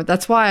badly from it.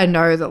 That's why I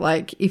know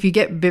that, if you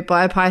get bit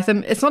by a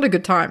python, it's not a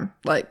good time.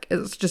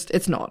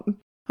 It's not.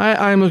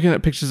 I'm looking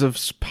at pictures of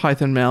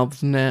python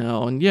mouths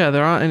now, and yeah,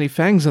 there aren't any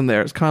fangs in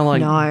there. It's kind of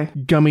like No.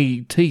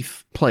 gummy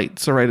teeth plate,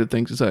 serrated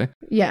thing to say.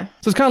 Yeah.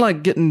 So it's kind of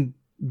like getting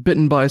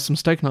bitten by some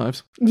steak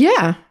knives.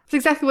 Yeah. It's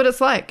exactly what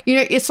it's like.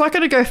 It's not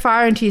going to go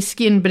far into your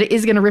skin, but it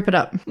is going to rip it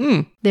up.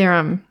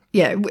 They're,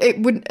 yeah, it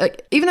would,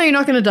 even though you're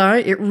not going to die,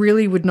 it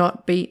really would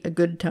not be a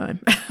good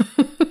time.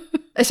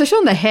 Especially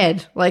on the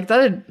head.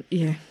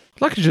 Yeah.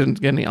 Lucky she didn't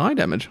get any eye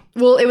damage.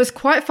 Well, it was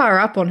quite far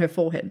up on her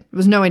forehead. It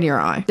was nowhere near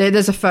her eye.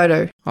 There's a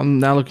photo. I'm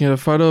now looking at a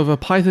photo of a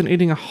python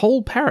eating a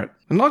whole parrot.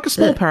 And not like a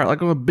small parrot,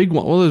 like a big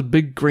one. One of those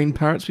big green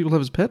parrots people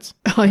have as pets.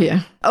 Oh,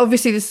 yeah.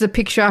 Obviously, this is a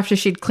picture after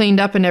she'd cleaned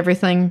up and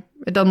everything.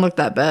 It doesn't look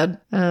that bad.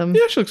 Yeah,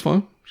 she looks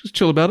fine. She's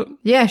chill about it.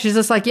 Yeah, she's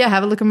just like, yeah,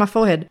 have a look at my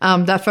forehead.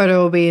 That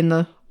photo will be in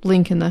the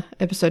link in the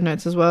episode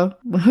notes as well.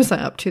 What was I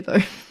up to, though?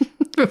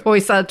 Before we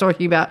started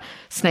talking about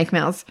snake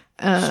mouths.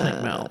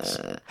 Snake mouths.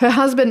 Her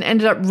husband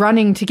ended up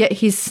running to get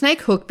his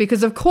snake hook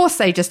because, of course,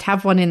 they just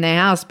have one in their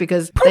house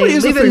because Probably they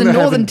is a live thing in the they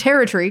have Northern in-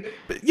 Territory.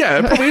 But yeah,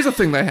 it probably is a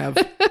thing they have.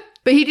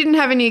 But he didn't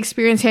have any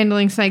experience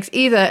handling snakes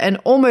either and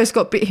almost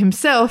got bit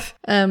himself.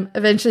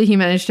 Eventually, he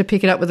managed to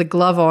pick it up with a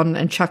glove on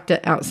and chucked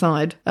it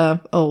outside.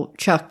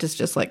 Chucked is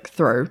just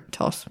throw,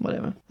 toss,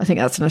 whatever. I think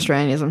that's an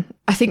Australianism.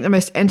 I think the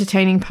most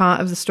entertaining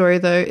part of the story,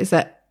 though, is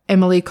that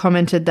Emily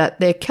commented that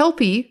their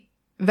Kelpie,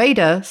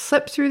 Vader,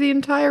 slept through the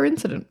entire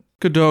incident.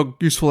 Good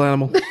dog, useful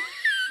animal.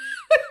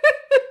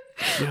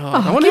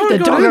 God, I wonder Give how the it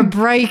got dog a in.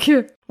 break.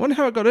 Wonder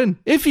how it got in.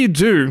 If you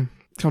do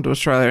come to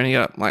Australia and you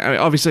get,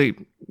 obviously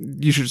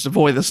you should just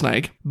avoid the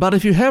snake. But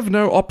if you have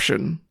no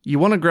option, you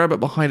want to grab it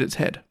behind its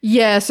head.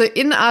 Yeah, so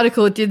in the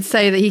article, it did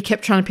say that he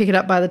kept trying to pick it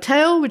up by the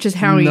tail, which is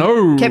how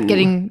No. he kept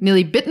getting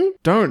nearly bitten.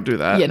 Don't do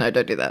that. Yeah, no,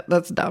 don't do that.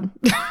 That's dumb.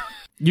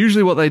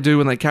 Usually what they do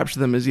when they capture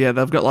them is, they've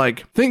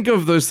got think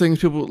of those things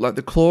people, like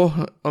the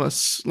claw on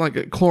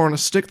a claw on a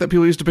stick that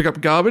people use to pick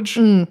up garbage.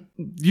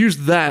 Use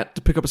that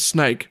to pick up a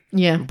snake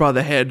Yeah. by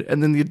the head,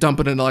 and then you dump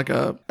it in a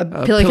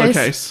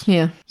Pillowcase?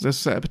 Yeah. I was going to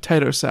say a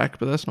potato sack,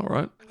 but that's not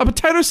right. A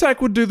potato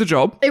sack would do the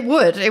job. It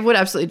would. It would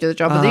absolutely do the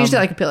job. But they're usually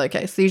like a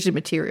pillowcase. They're usually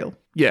material.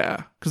 Yeah,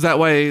 because that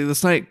way the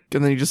snake,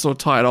 and then you just sort of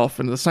tie it off,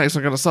 and the snake's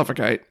not going to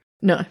suffocate,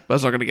 No. but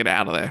it's not going to get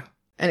out of there.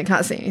 And it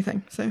can't see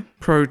anything. So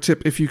Pro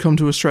tip if you come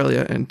to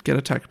Australia and get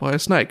attacked by a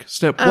snake.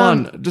 Step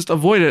 1, just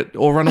avoid it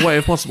or run away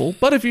if possible.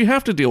 But if you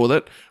have to deal with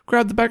it,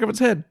 grab the back of its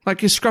head.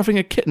 Like you're scruffing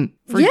a kitten.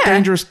 Very Yeah.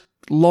 dangerous,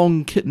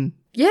 long kitten.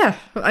 yeah.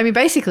 I mean,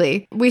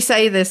 basically, we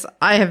say this.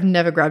 I have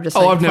never grabbed a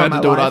snake Oh, I've never before had to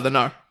in do my it life. either,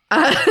 no.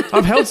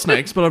 I've held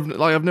snakes, but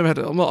I've never had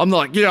to. I'm not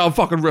like, yeah, I'll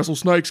fucking wrestle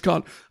snakes,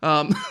 cunt.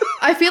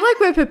 I feel like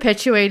we're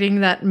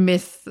perpetuating that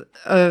myth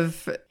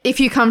of if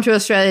you come to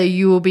Australia,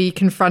 you will be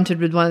confronted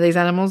with one of these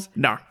animals.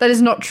 No. That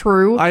is not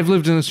true. I've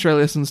lived in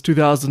Australia since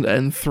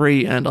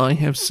 2003, and I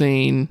have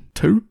seen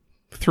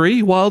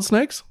 3 wild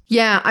snakes.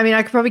 Yeah, I mean,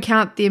 I could probably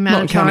count the amount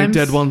Not of counting times.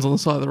 dead ones on the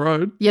side of the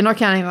road. Yeah, not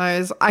counting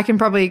those. I can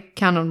probably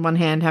count on one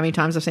hand how many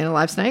times I've seen a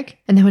live snake,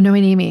 and they were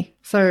nowhere near me.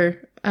 So,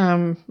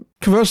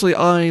 Conversely,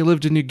 I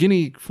lived in New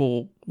Guinea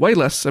for way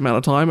less amount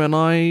of time, and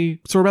I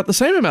saw about the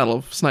same amount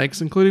of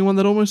snakes, including one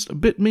that almost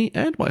bit me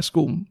and my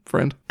school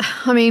friend.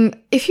 I mean,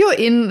 if you're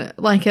in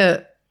like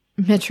a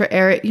metro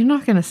area, you're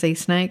not going to see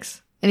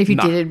snakes. And if you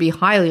did, it'd be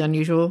highly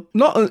unusual.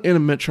 Not in a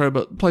metro,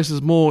 but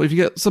places more. If you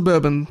get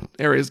suburban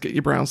areas, get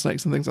your brown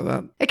snakes and things like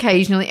that.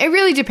 Occasionally. It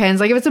really depends.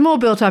 Like if it's a more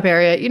built up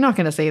area, you're not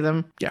going to see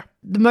them. Yeah.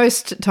 The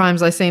most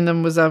times I've seen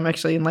them was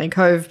actually in Lane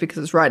Cove because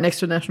it's right next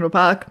to a national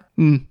park.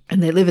 And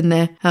they live in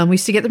there. We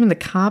used to get them in the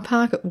car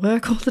park at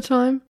work all the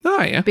time.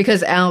 Oh, yeah.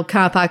 Because our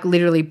car park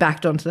literally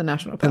backed onto the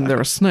national park. And they're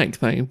a snake.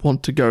 They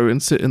want to go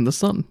and sit in the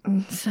sun.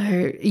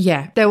 So,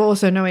 yeah. They were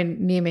also nowhere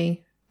near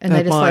me. And they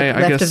At just my, I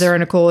left guess, of their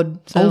own accord.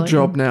 So, Old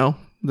job now.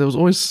 There was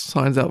always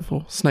signs out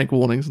for snake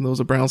warnings, and there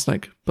was a brown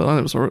snake, but I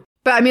never saw it.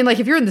 But I mean,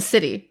 like, if you're in the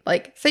city,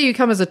 like, say you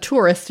come as a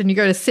tourist and you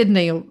go to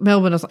Sydney or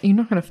Melbourne or something, you're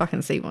not going to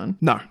fucking see one.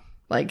 No.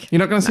 Like, You're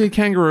not going to see a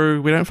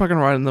kangaroo. We don't fucking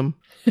ride in them.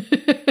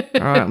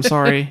 All right, I'm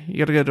sorry. You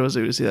got to go to a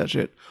zoo to see that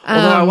shit.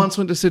 Although I once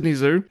went to Sydney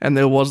Zoo, and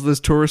there was this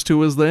tourist who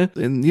was there.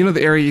 And you know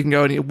the area you can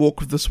go and you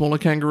walk with the smaller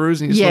kangaroos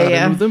and you just ride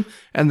in with them?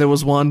 And there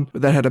was one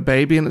that had a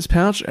baby in its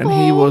pouch, and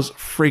he was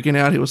freaking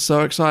out. He was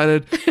so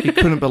excited. He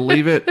couldn't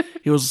believe it.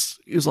 He was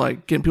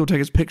like getting people to take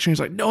his picture. He's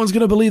like, no one's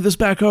going to believe this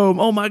back home.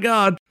 Oh my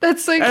God.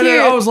 That's so cute. And then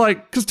I was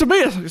like, because to me,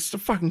 it's a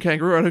fucking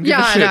kangaroo. I don't give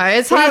a shit. Yeah, I know.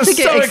 It's But he hard to was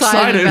get so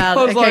excited I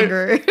about was a like,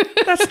 kangaroo.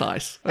 That's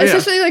nice. Yeah.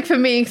 Especially like for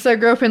me, because I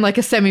grew up in like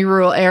a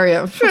semi-rural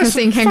area. I've Yeah,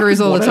 seen kangaroos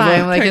all the whatever.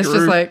 time. Like it's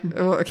just Kangaroo. like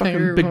oh, a Fucking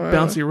kangaroo. big whatever.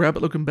 bouncy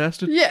rabbit looking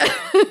bastard. Yeah.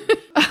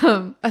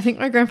 I think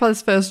my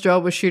grandfather's first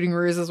job was shooting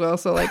roos as well.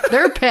 So like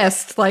they're a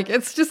pest. Like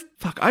it's just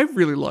Fuck, I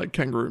really like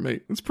kangaroo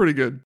meat. It's pretty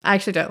good. I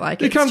actually don't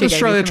like it. You come It's to too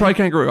Australia, gamey for try me.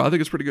 kangaroo. I think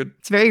it's pretty good.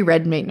 It's very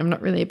red meat. And I'm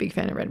not really a big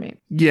fan of red meat.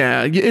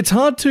 Yeah, it's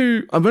hard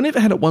to. I've only ever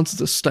had it once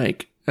as a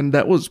steak, and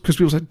that was because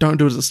people said don't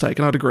do it as a steak,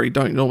 and I'd agree,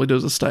 don't normally do it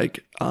as a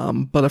steak.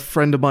 But a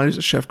friend of mine who's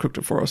a chef cooked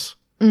it for us,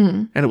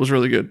 and it was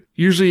really good.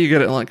 Usually you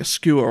get it in like a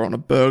skewer or on a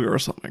burger or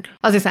something.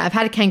 I was gonna say I've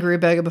had a kangaroo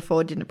burger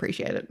before. Didn't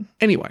appreciate it.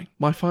 Anyway,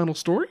 my final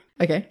story.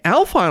 Okay.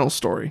 Our final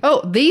story.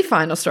 Oh, the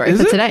final story Is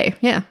for it? today.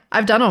 Yeah,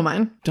 I've done all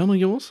mine. Done on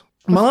yours?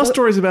 My last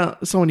story is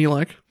about someone you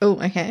like. Oh,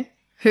 okay.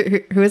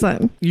 Who is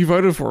that? You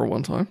voted for her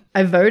one time.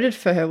 I voted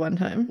for her one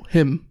time.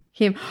 Him.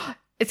 Him.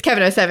 It's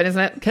Kevin07,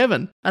 isn't it?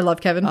 Kevin. I love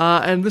Kevin.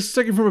 And this is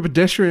taken from a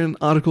pedestrian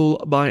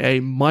article by a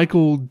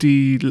Michael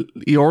D.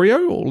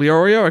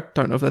 Liorio. I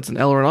don't know if that's an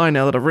L or an I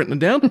now that I've written it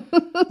down.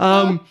 But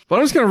I'm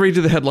just going to read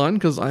you the headline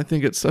because I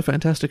think it's a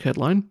fantastic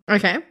headline.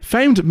 Okay.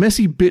 Famed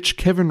messy bitch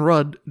Kevin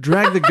Rudd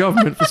dragged the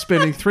government for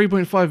spending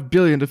 $3.5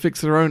 billion to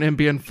fix their own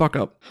NBN fuck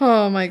up.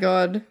 Oh my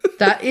god.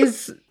 That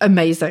is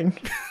amazing,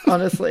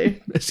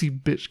 honestly. Messy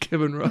bitch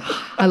Kevin Rudd.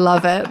 I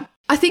love it.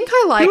 I think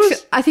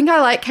I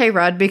like K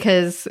Rudd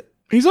because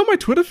He's on my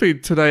Twitter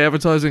feed today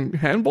advertising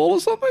handball or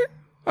something.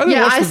 I didn't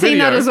watch the I've seen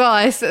video. that as well.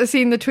 I've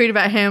seen the tweet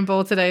about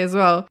handball today as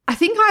well. I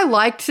think I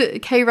liked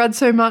K Rudd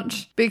so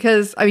much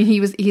because I mean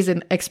he's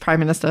an ex-prime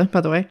minister, by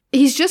the way.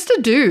 He's just a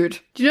dude.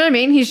 Do you know what I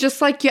mean? He's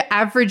just like your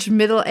average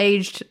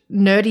middle-aged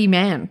nerdy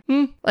man.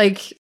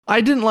 Like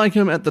I didn't like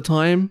him at the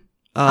time.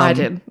 I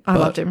did. I but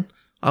loved him.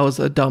 I was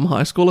a dumb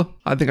high schooler.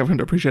 I think I've come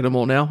to appreciate him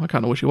more now. I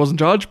kind of wish he was in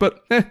charge,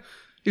 but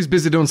he's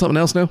busy doing something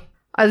else now.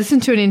 I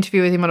listened to an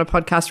interview with him on a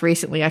podcast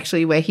recently,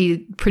 actually, where he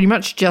pretty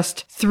much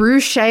just threw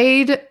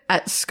shade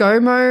at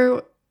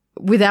ScoMo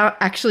without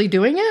actually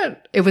doing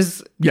it. It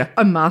was Yeah.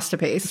 a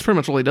masterpiece. That's pretty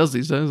much all he does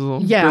these days.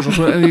 Yeah.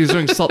 And he's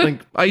doing something.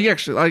 He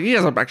has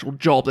an actual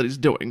job that he's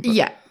doing. But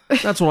Yeah.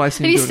 That's what I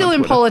see. And he's doing still on in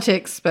Twitter.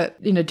 politics, but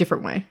in a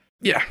different way.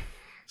 Yeah.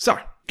 So,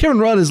 Kevin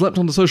Rudd has leapt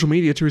onto social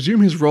media to resume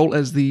his role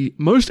as the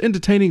most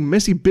entertaining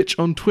messy bitch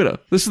on Twitter.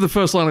 This is the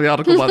first line of the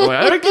article, by the way.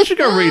 I think you should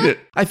go read it.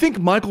 I think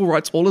Michael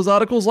writes all his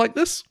articles like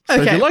this. So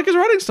if Okay. you like his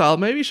writing style,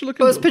 maybe you should look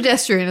Well, into it's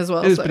pedestrian as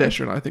well. It is so.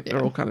 pedestrian. I think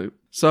they're all kind of...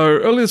 So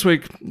earlier this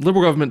week,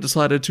 Liberal government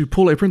decided to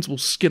pull a Principal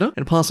Skinner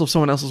and pass off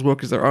someone else's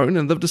work as their own,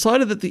 and they've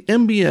decided that the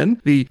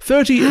NBN, the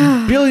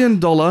 $30 billion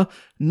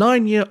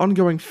 9-year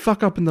ongoing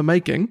fuck up in the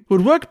making,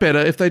 would work better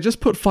if they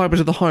just put fibre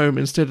to the home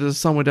instead of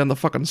somewhere down the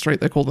fucking street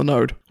they call the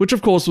node. Which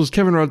of course was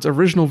Kevin Rudd's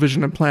original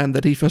vision and plan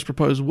that he first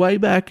proposed way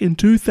back in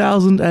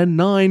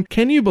 2009.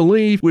 Can you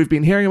believe we've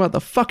been hearing about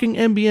the fucking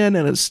NBN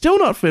and it's still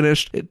not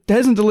finished? It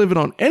hasn't delivered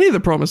on any of the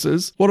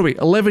promises. What are we,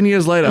 11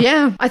 years later?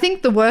 Yeah. I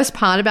think the worst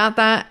part about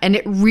that, and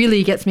it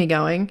really gets me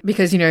going,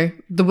 because, you know,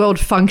 the world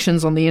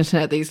functions on the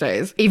internet these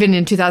days. Even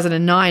in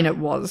 2009, it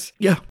was.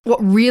 Yeah. What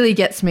really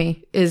gets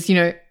me is, you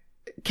know,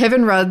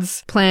 Kevin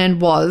Rudd's plan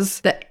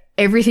was that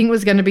everything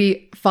was going to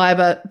be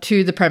fibre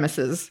to the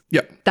premises.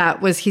 Yeah.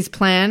 That was his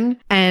plan.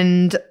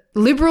 And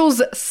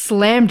Liberals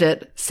slammed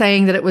it,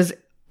 saying that it was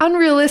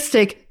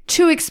unrealistic,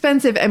 too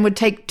expensive, and would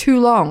take too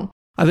long.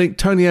 I think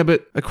Tony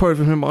Abbott, a quote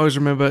from him I always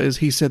remember is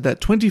he said that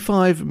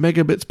 25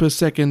 megabits per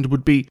second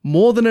would be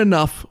more than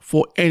enough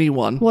for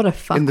anyone What a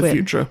fuckwit. in the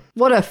future.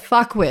 What a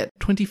fuckwit.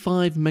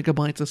 25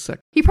 megabytes a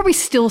second. He probably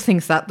still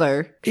thinks that,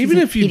 though. 'Cause Even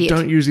he's if an you idiot.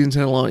 don't use the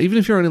internet a lot, even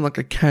if you're only like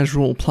a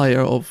casual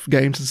player of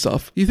games and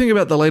stuff, you think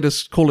about the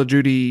latest Call of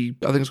Duty,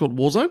 I think it's called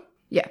Warzone?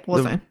 Yeah,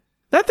 Warzone.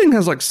 That thing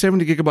has like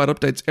 70 gigabyte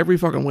updates every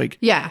fucking week.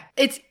 Yeah,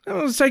 it's...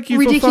 It'll take you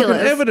Ridiculous. for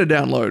fucking ever to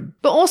download.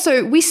 But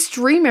also, we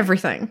stream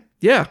everything.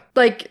 Yeah.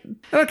 Like,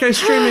 Okay,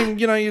 streaming,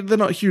 they're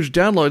not huge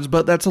downloads,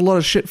 but that's a lot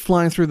of shit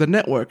flying through the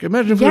network.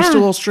 Imagine if we were Yeah.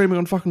 still all streaming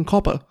on fucking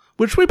copper,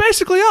 which we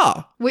basically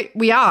are.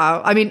 we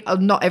are. I mean,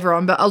 not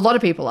everyone, but a lot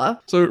of people are.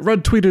 So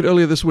Rudd tweeted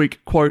earlier this week,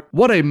 quote,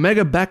 "What a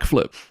mega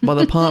backflip by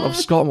the part of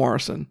Scott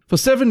Morrison. For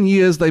 7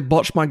 years, they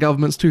botched my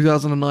government's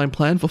 2009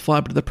 plan for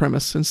fibre to the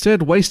premise,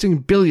 instead wasting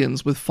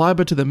billions with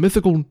fibre to the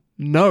mythical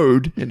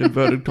node, in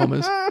inverted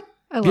commas,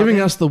 I love giving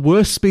it. us the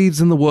worst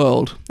speeds in the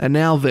world. And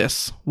now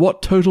this.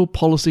 What total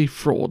policy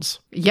frauds."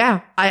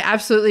 Yeah, I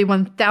absolutely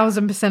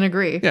 1000%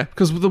 agree. Yeah,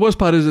 because the worst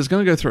part is it's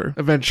going to go through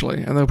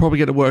eventually, and they'll probably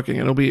get it working,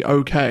 and it'll be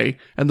okay.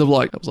 And they'll be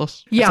like, "That was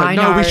us." Yeah, It's like,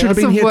 I no, know. we should have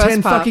That's been the here worst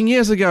 10 part. fucking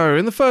years ago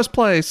in the first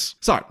place.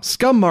 Sorry,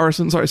 Scott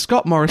Morrison's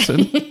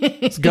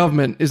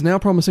government is now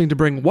promising to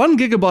bring 1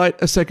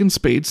 gigabyte a second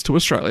speeds to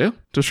Australia,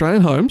 to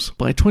Australian homes,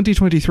 by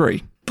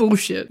 2023.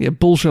 Bullshit. Yeah,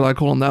 bullshit I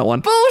call on that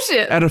one.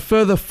 Bullshit. At a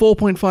further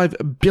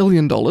 $4.5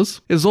 billion.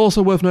 It is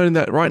also worth noting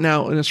that right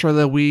now in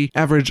Australia, we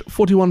average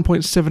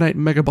 41.78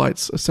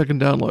 megabytes a second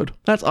download.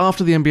 That's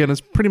after the NBN has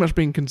pretty much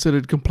been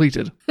considered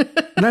completed. And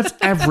that's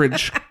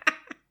average.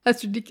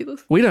 That's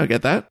ridiculous. We don't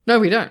get that. No,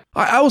 we don't.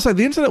 I will say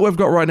the internet we've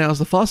got right now is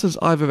the fastest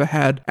I've ever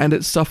had, and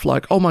it's stuff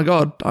like, oh my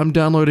god, I'm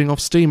downloading off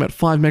Steam at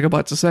 5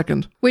 megabytes a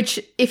second. Which,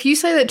 if you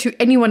say that to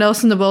anyone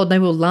else in the world, they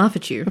will laugh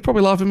at you. They're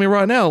probably laughing at me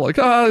right now, like,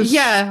 this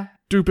Yeah.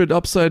 stupid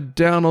upside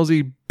down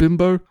Aussie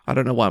bimbo. I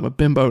don't know why I'm a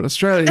bimbo in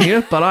Australia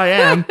here, but I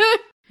am.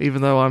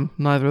 Even though I'm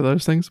neither of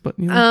those things, but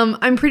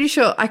I'm pretty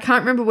sure, I can't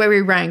remember where we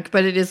rank,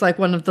 but it is like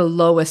one of the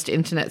lowest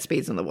internet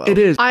speeds in the world. It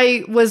is.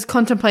 I was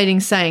contemplating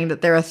saying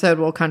that there are third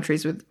world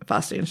countries with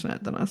faster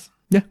internet than us.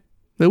 yeah,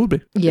 there would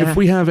be. Yeah. If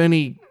we have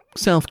any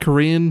South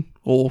Korean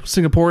or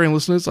Singaporean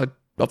listeners,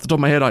 off the top of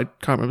my head, I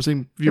can't remember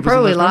seeing viewers You're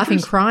probably in those laughing,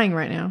 countries. crying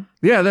right now.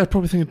 Yeah, they're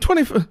probably thinking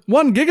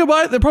 1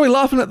 gigabyte. They're probably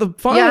laughing at the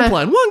final Yeah.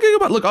 plan. 1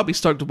 gigabyte. Look, I'll be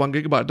stoked with 1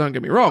 gigabyte. Don't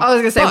get me wrong. I was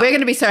going to say, But- we're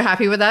going to be so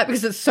happy with that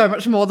because it's so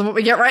much more than what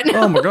we get right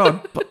now. oh my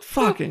god! But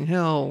fucking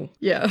hell,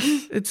 Yeah.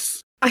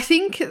 it's I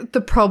think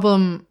the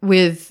problem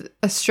with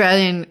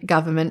Australian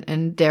government,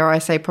 and dare I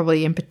say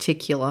probably in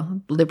particular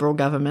Liberal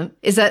government,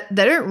 is that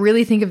they don't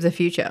really think of the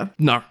future.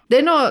 no.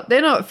 They're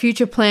not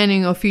future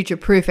planning or future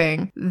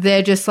proofing.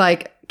 They're just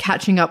like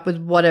catching up with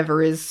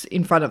whatever is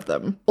in front of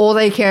them. All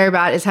they care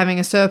about is having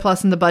a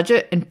surplus in the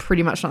budget and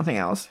pretty much nothing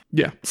else.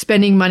 Yeah,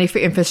 Spending money for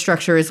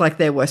infrastructure is like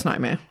their worst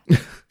nightmare.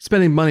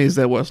 spending money is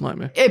their worst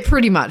nightmare. It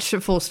pretty much,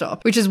 full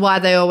stop. Which is why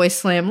they always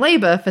slam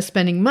Labor for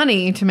spending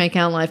money to make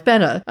our life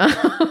better.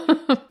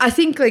 I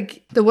think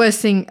like the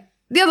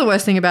other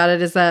worst thing about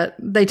it is that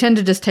they tend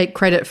to just take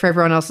credit for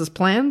everyone else's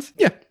plans.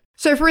 Yeah,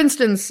 So for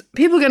instance,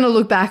 people are going to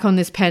look back on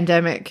this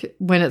pandemic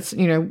when it's,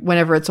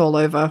 whenever it's all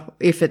over,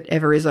 if it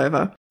ever is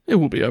over, it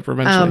will be over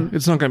eventually.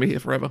 It's not going to be here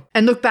forever.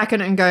 and look back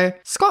at it and go,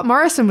 Scott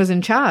Morrison was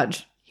in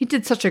charge. He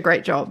did such a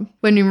great job.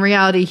 When in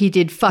reality, he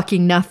did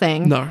fucking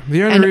nothing. No,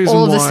 the only And reason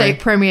all of why the state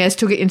premiers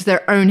took it into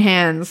their own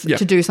hands Yeah.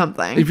 to do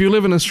something. if you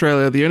live in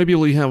Australia, the only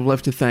people you have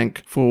left to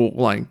thank for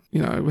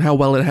how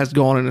well it has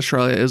gone in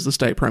Australia is the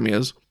state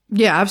premiers.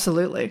 Yeah,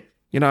 absolutely.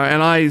 And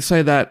I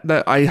say that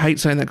I hate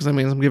saying that because that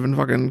means I'm giving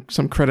fucking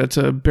some credit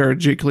to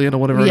Berejiklian or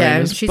whatever her Yeah, name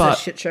and is. she's but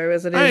a shit show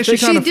as it is. Hey, she But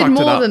she kinda did fucked it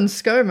more up. than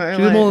ScoMo.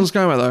 She did more than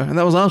ScoMo though, and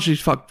that was after she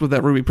fucked with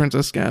that Ruby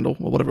Princess scandal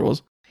or whatever it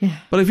was. Yeah.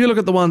 But if you look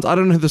at the ones, I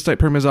don't know who the state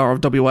premiers are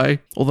of WA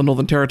or the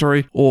Northern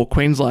Territory or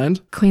Queensland.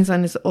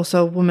 Queensland is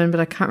also a woman, but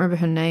I can't remember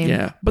her name.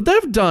 Yeah. But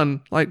they've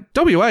done,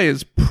 WA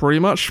is pretty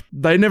much,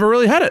 they never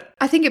really had it.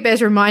 I think it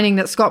bears reminding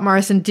that Scott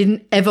Morrison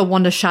didn't ever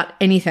want to shut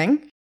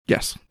anything.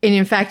 Yes. And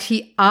in fact,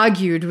 he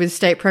argued with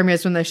state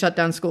premiers when they shut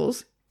down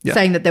schools, Yeah.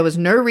 saying that there was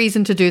no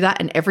reason to do that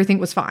and everything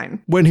was fine.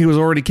 When he was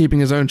already keeping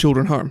his own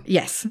children home.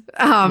 Yes.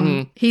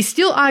 He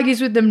still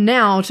argues with them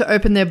now to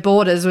open their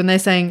borders when they're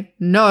saying,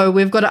 no,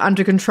 we've got it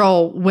under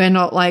control. We're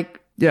not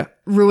Yeah.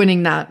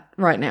 ruining that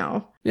right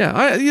now.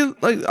 Yeah,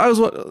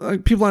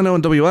 people I know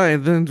in WA,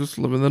 they're just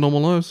living their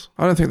normal lives.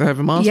 I don't think they have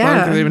a mask. I don't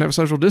Yeah. think they even have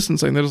social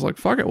distancing. They're just like,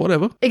 fuck it,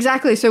 whatever.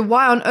 Exactly. So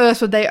why on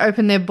earth would they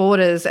open their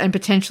borders and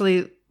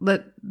potentially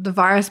let the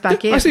virus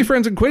back in? I see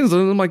friends in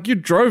Queensland and I'm like, you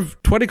drove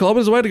 20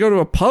 kilometers away to go to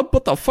a pub?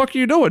 What the fuck are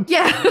you doing?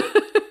 Yeah.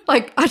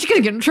 Aren't you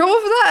going to get in trouble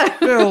for that?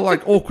 They're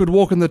awkward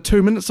walking the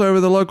 2 minutes over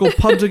the local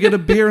pub to get a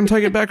beer and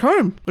take it back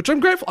home, which I'm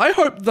grateful. I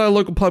hope the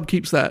local pub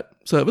keeps that.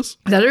 service.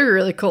 That'd be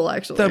really cool,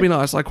 actually. That'd be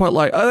nice. I quite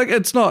like.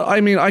 It's not.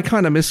 I mean, I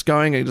kind of miss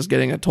going and just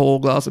getting a tall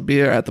glass of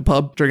beer at the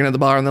pub, drinking at the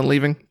bar, and then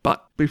leaving.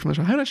 But be from the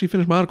show. I haven't actually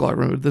finished my article. I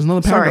remembered. There's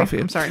another paragraph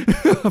here. I'm sorry.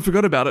 I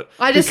forgot about it.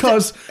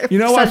 Because you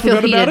know why I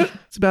forgot about heated.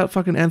 it? It's about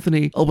fucking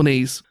Anthony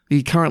Albanese,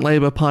 the current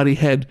Labour Party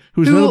head,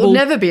 who's Who will notable.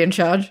 never be in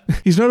charge.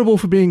 He's notable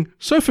for being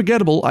so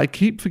forgettable. I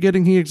keep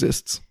forgetting he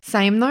exists.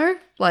 Same though.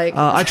 Like,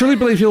 I truly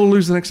believe he'll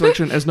lose the next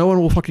election, as no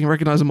one will fucking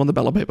recognize him on the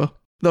ballot paper.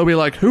 They'll be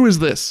like, "Who is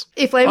this?"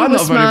 if Labour I'm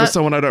was not voting smart, for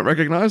someone I don't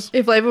recognize.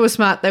 if Labour was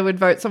smart, they would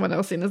vote someone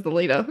else in as the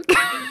leader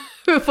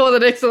before the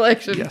next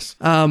election. Yes.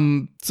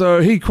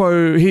 So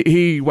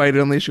he weighed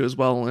in on the issue as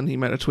well, and he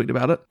made a tweet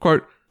about it.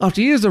 Quote,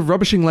 "After years of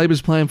rubbishing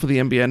Labour's plan for the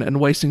NBN and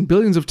wasting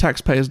billions of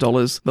taxpayers'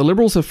 dollars, the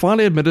Liberals have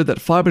finally admitted that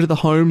fibre to the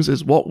homes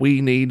is what we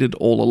needed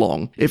all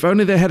along. If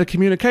only they had a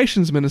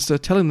communications minister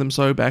telling them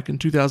so back in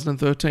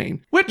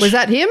 2013. Which, Was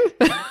that him?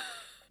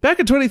 back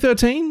in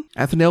 2013,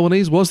 Anthony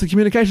Albanese was the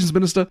communications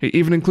minister. He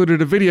even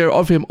included a video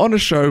of him on a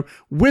show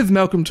with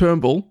Malcolm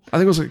Turnbull, I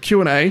think it was a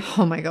Q&A,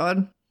 Oh my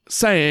god.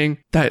 saying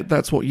that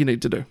that's what you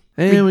need to do.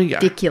 There we go.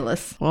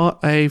 Ridiculous. What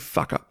a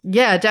fuck up.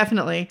 Yeah,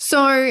 definitely.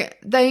 So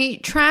they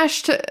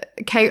trashed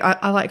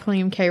I like calling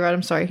him K Rudd.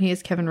 I'm sorry, he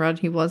is Kevin Rudd.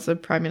 He was a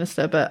prime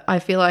minister, but I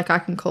feel like I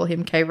can call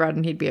him K Rudd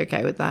and he'd be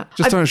okay with that.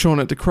 Just don't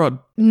shorten it to crud.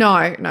 No,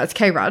 it's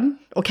K Rudd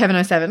or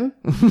Kevin 07,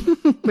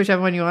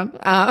 whichever one you want.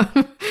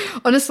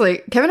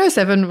 Honestly, Kevin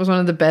 07 was one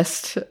of the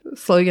best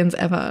slogans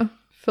ever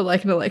for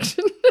like an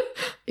election.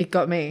 It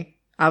got me.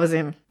 I was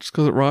in. Just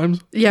because it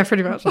rhymes? Yeah,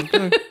 pretty much.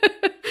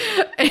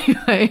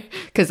 Anyway,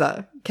 because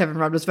Kevin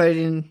Rudd was voted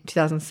in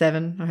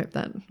 2007. I hope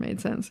that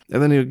made sense.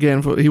 And then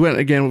he went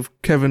again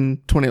with Kevin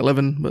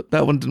 2011, but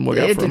that one didn't work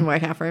out for him. It didn't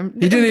work out for him.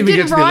 He didn't even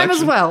get to the rhyme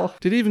election. as well.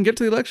 Did he even get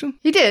to the election?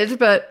 He did,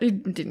 but he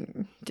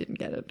didn't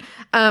get it.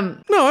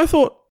 No, I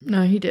thought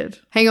No, he did.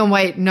 Hang on,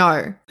 wait,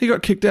 no. he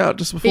got kicked out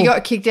just before. He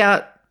got kicked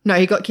out. No,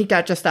 he got kicked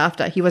out just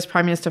after. He was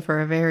prime minister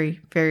for a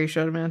very, very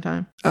short amount of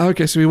time.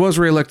 Okay, so he was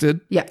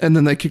re-elected. Yeah. And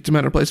then they kicked him out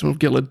and replaced him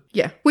with Gillard.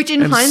 Yeah. Which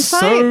in And hindsight...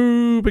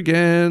 so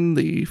began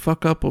the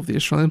fuck up of the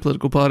Australian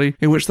political party,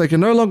 in which they can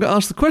no longer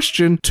ask the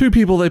question to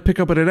people they pick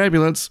up at an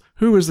ambulance,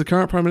 who is the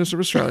current Prime Minister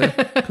of Australia?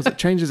 Because it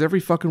changes every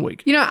fucking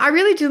week. You know, I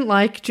really didn't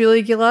like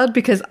Julia Gillard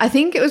because I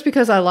think it was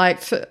because I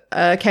liked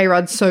K.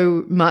 Rudd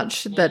so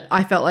much that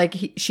I felt like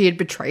she had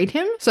betrayed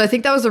him. So I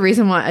think that was the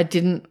reason why I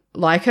didn't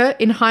like her.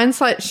 In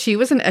hindsight, she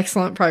was an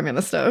excellent Prime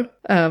Minister,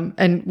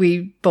 and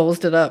we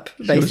ballsed it up,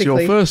 basically. She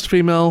was your first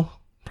female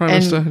Prime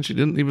Minister, and she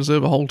didn't even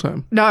serve a whole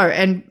term. No,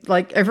 and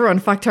like everyone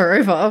fucked her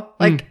over.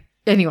 Like,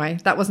 anyway,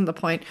 that wasn't the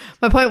point.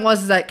 My point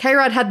was that K.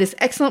 Rudd had this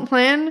excellent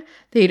plan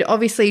that he'd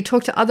obviously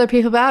talked to other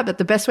people about, but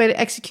the best way to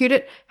execute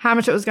it, how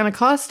much it was going to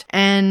cost.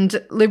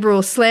 And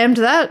Liberals slammed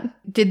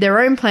that, did their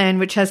own plan,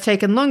 which has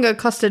taken longer,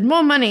 costed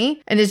more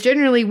money, and is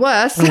generally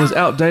worse. And was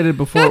outdated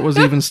before it was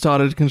even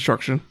started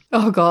construction.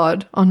 Oh,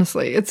 God.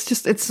 Honestly,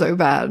 it's so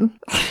bad.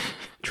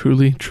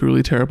 Truly,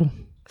 truly terrible.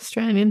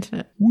 Australian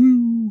internet.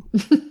 Woo.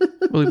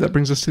 I believe that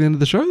brings us to the end of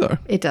the show, though.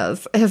 It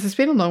does. It's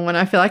been a long one.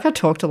 I feel like I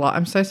talked a lot.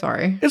 I'm so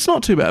sorry. It's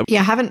not too bad.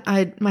 Yeah,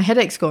 my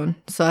headache's gone,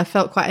 so I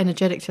felt quite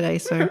energetic today,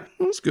 so Okay,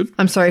 that's good.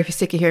 I'm sorry if you're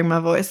sick of hearing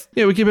my voice.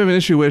 Yeah, we keep having an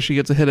issue where she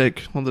gets a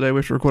headache on the day we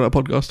have to record our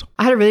podcast.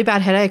 I had a really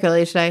bad headache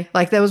earlier today.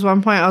 Like, there was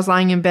one point I was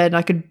lying in bed and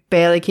I could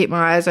barely keep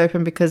my eyes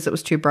open because it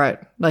was too bright.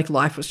 Like,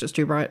 life was just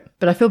too bright.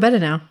 But I feel better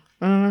now.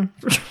 Well,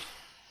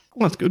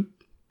 that's good.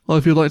 Well,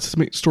 if you'd like to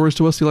submit stories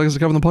to us you'd like us to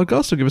cover on the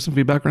podcast or give us some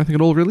feedback or anything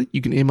at all, really,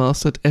 you can email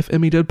us at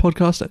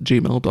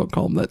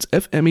fmedeadpodcast@gmail.com. That's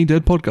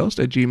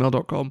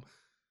fmedeadpodcast@gmail.com.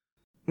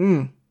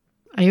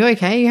 Are you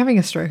okay? Are you having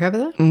a stroke over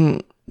there?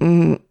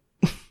 As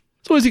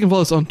always, you can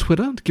follow us on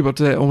Twitter to keep up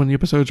to date on when new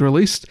episodes are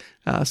released.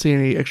 See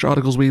any extra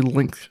articles we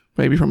link,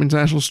 maybe from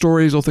international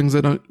stories or things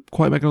that don't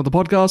quite make it on the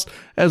podcast,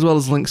 as well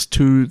as links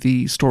to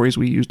the stories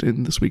we used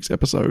in this week's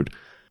episode.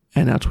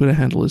 And our Twitter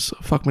handle is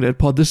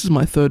FuckMeDeadPod. This is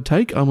my third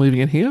take. I'm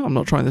leaving it here. I'm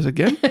not trying this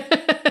again.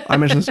 I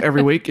mention this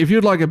every week. If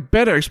you'd like a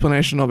better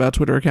explanation of our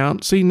Twitter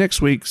account, see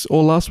next week's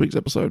or last week's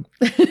episode.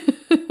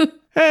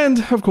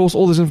 And, of course,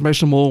 all this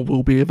information and more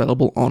will be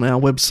available on our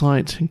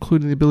website,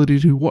 including the ability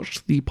to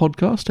watch the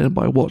podcast, and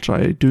by watch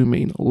I do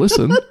mean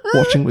listen,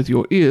 watching with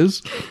your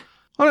ears,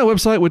 on our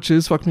website, which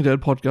is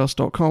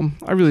fuckmedeadpodcast.com.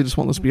 I really just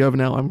want this to be over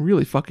now. I'm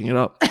really fucking it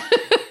up.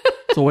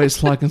 As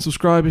always, like and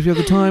subscribe if you have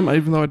the time,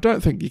 even though I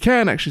don't think you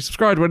can actually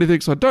subscribe to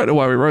anything, so I don't know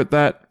why we wrote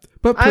that.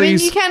 But please, I mean,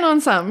 you can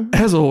on some.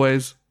 as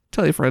always,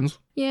 tell your friends.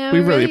 Yeah, We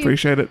really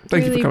appreciate it.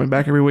 Thank you for really- coming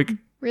back every week.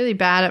 Really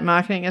bad at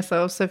marketing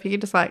ourselves, so if you could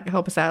just like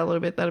help us out a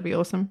little bit, that'd be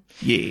awesome.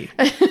 Yeah.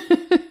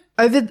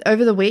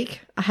 Over the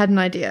week, I had an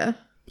idea.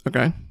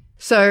 Okay.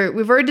 So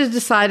we've already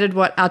decided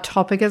what our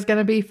topic is going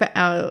to be for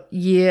our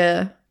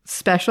year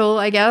special,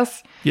 I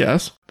guess.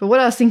 Yes. But what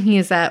I was thinking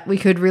is that we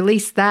could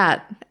release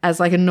that as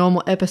like a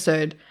normal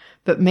episode,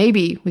 but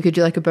maybe we could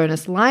do like a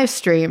bonus live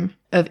stream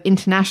of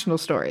international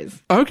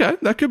stories. Okay,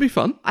 that could be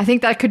fun. I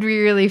think that could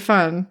be really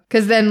fun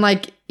because then,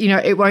 like, you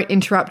know, it won't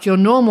interrupt your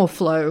normal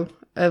flow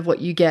of what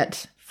you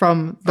get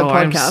from the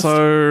podcast. I'm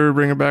so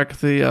bringing back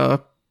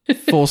the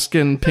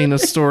foreskin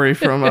penis story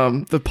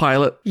from the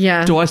pilot.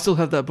 Yeah. Do I still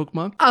have that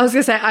bookmark? I was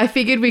going to say, I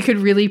figured we could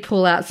really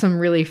pull out some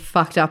really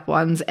fucked up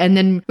ones, and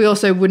then we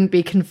also wouldn't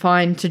be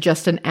confined to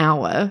just an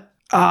hour.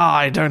 Ah,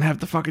 I don't have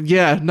the fucking...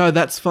 Yeah, no,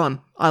 that's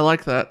fun. I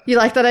like that. You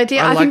like that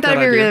idea? I think like that'd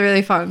that be idea. really,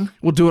 really fun.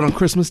 We'll do it on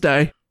Christmas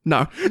Day.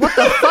 No. What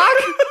the fuck?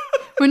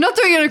 We're not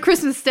doing it on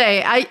Christmas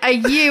Day. A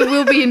year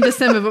will be in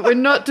December, but we're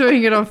not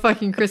doing it on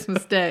fucking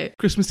Christmas Day.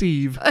 Christmas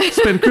Eve.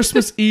 Spend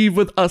Christmas Eve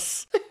with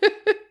us.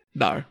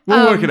 No,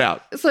 we'll work it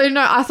out. So,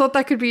 no, I thought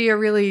that could be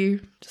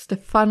just a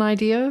fun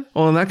idea.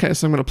 Well, in that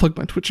case, I'm going to plug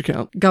my Twitch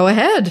account. Go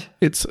ahead.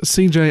 It's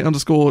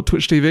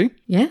CJ_TwitchTV.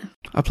 Yeah,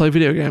 I play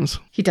video games.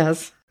 he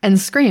does. And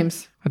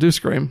screams. I do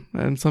scream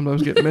and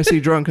sometimes get messy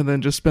drunk and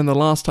then just spend the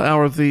last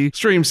hour of the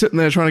stream sitting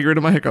there trying to get rid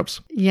of my hiccups.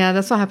 Yeah,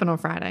 that's what happened on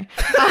Friday.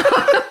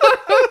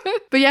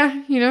 But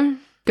yeah,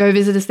 go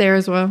visit us there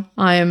as well.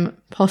 I am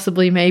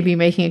maybe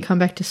making a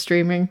comeback to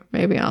streaming.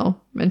 Maybe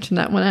I'll mention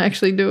that when I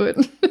actually do it.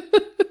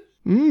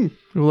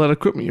 All that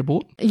equipment you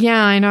bought.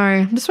 Yeah, I know.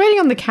 I'm just waiting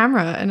on the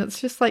camera and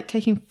it's just like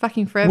taking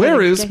fucking forever.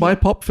 Where is my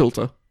pop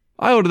filter?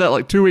 I ordered that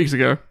like 2 weeks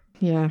ago.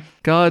 Yeah.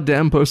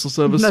 Goddamn postal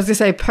service. I was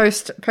going to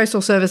say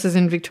postal services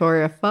in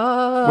Victoria.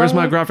 Fuck. Where's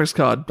my graphics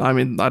card? I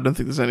mean, I don't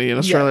think there's any in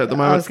Australia at the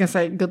moment. I was going to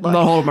say good luck. I'm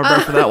not holding my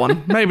breath for that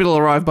one. Maybe it'll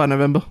arrive by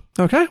November.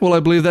 Okay, well,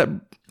 I believe that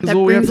is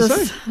all we have to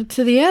say.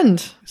 To the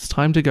end. It's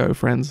time to go,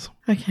 friends.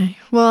 Okay.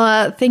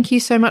 Well, thank you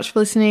so much for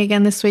listening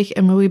again this week,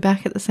 and we'll be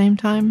back at the same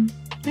time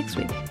next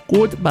week.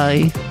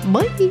 Goodbye.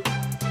 Bye.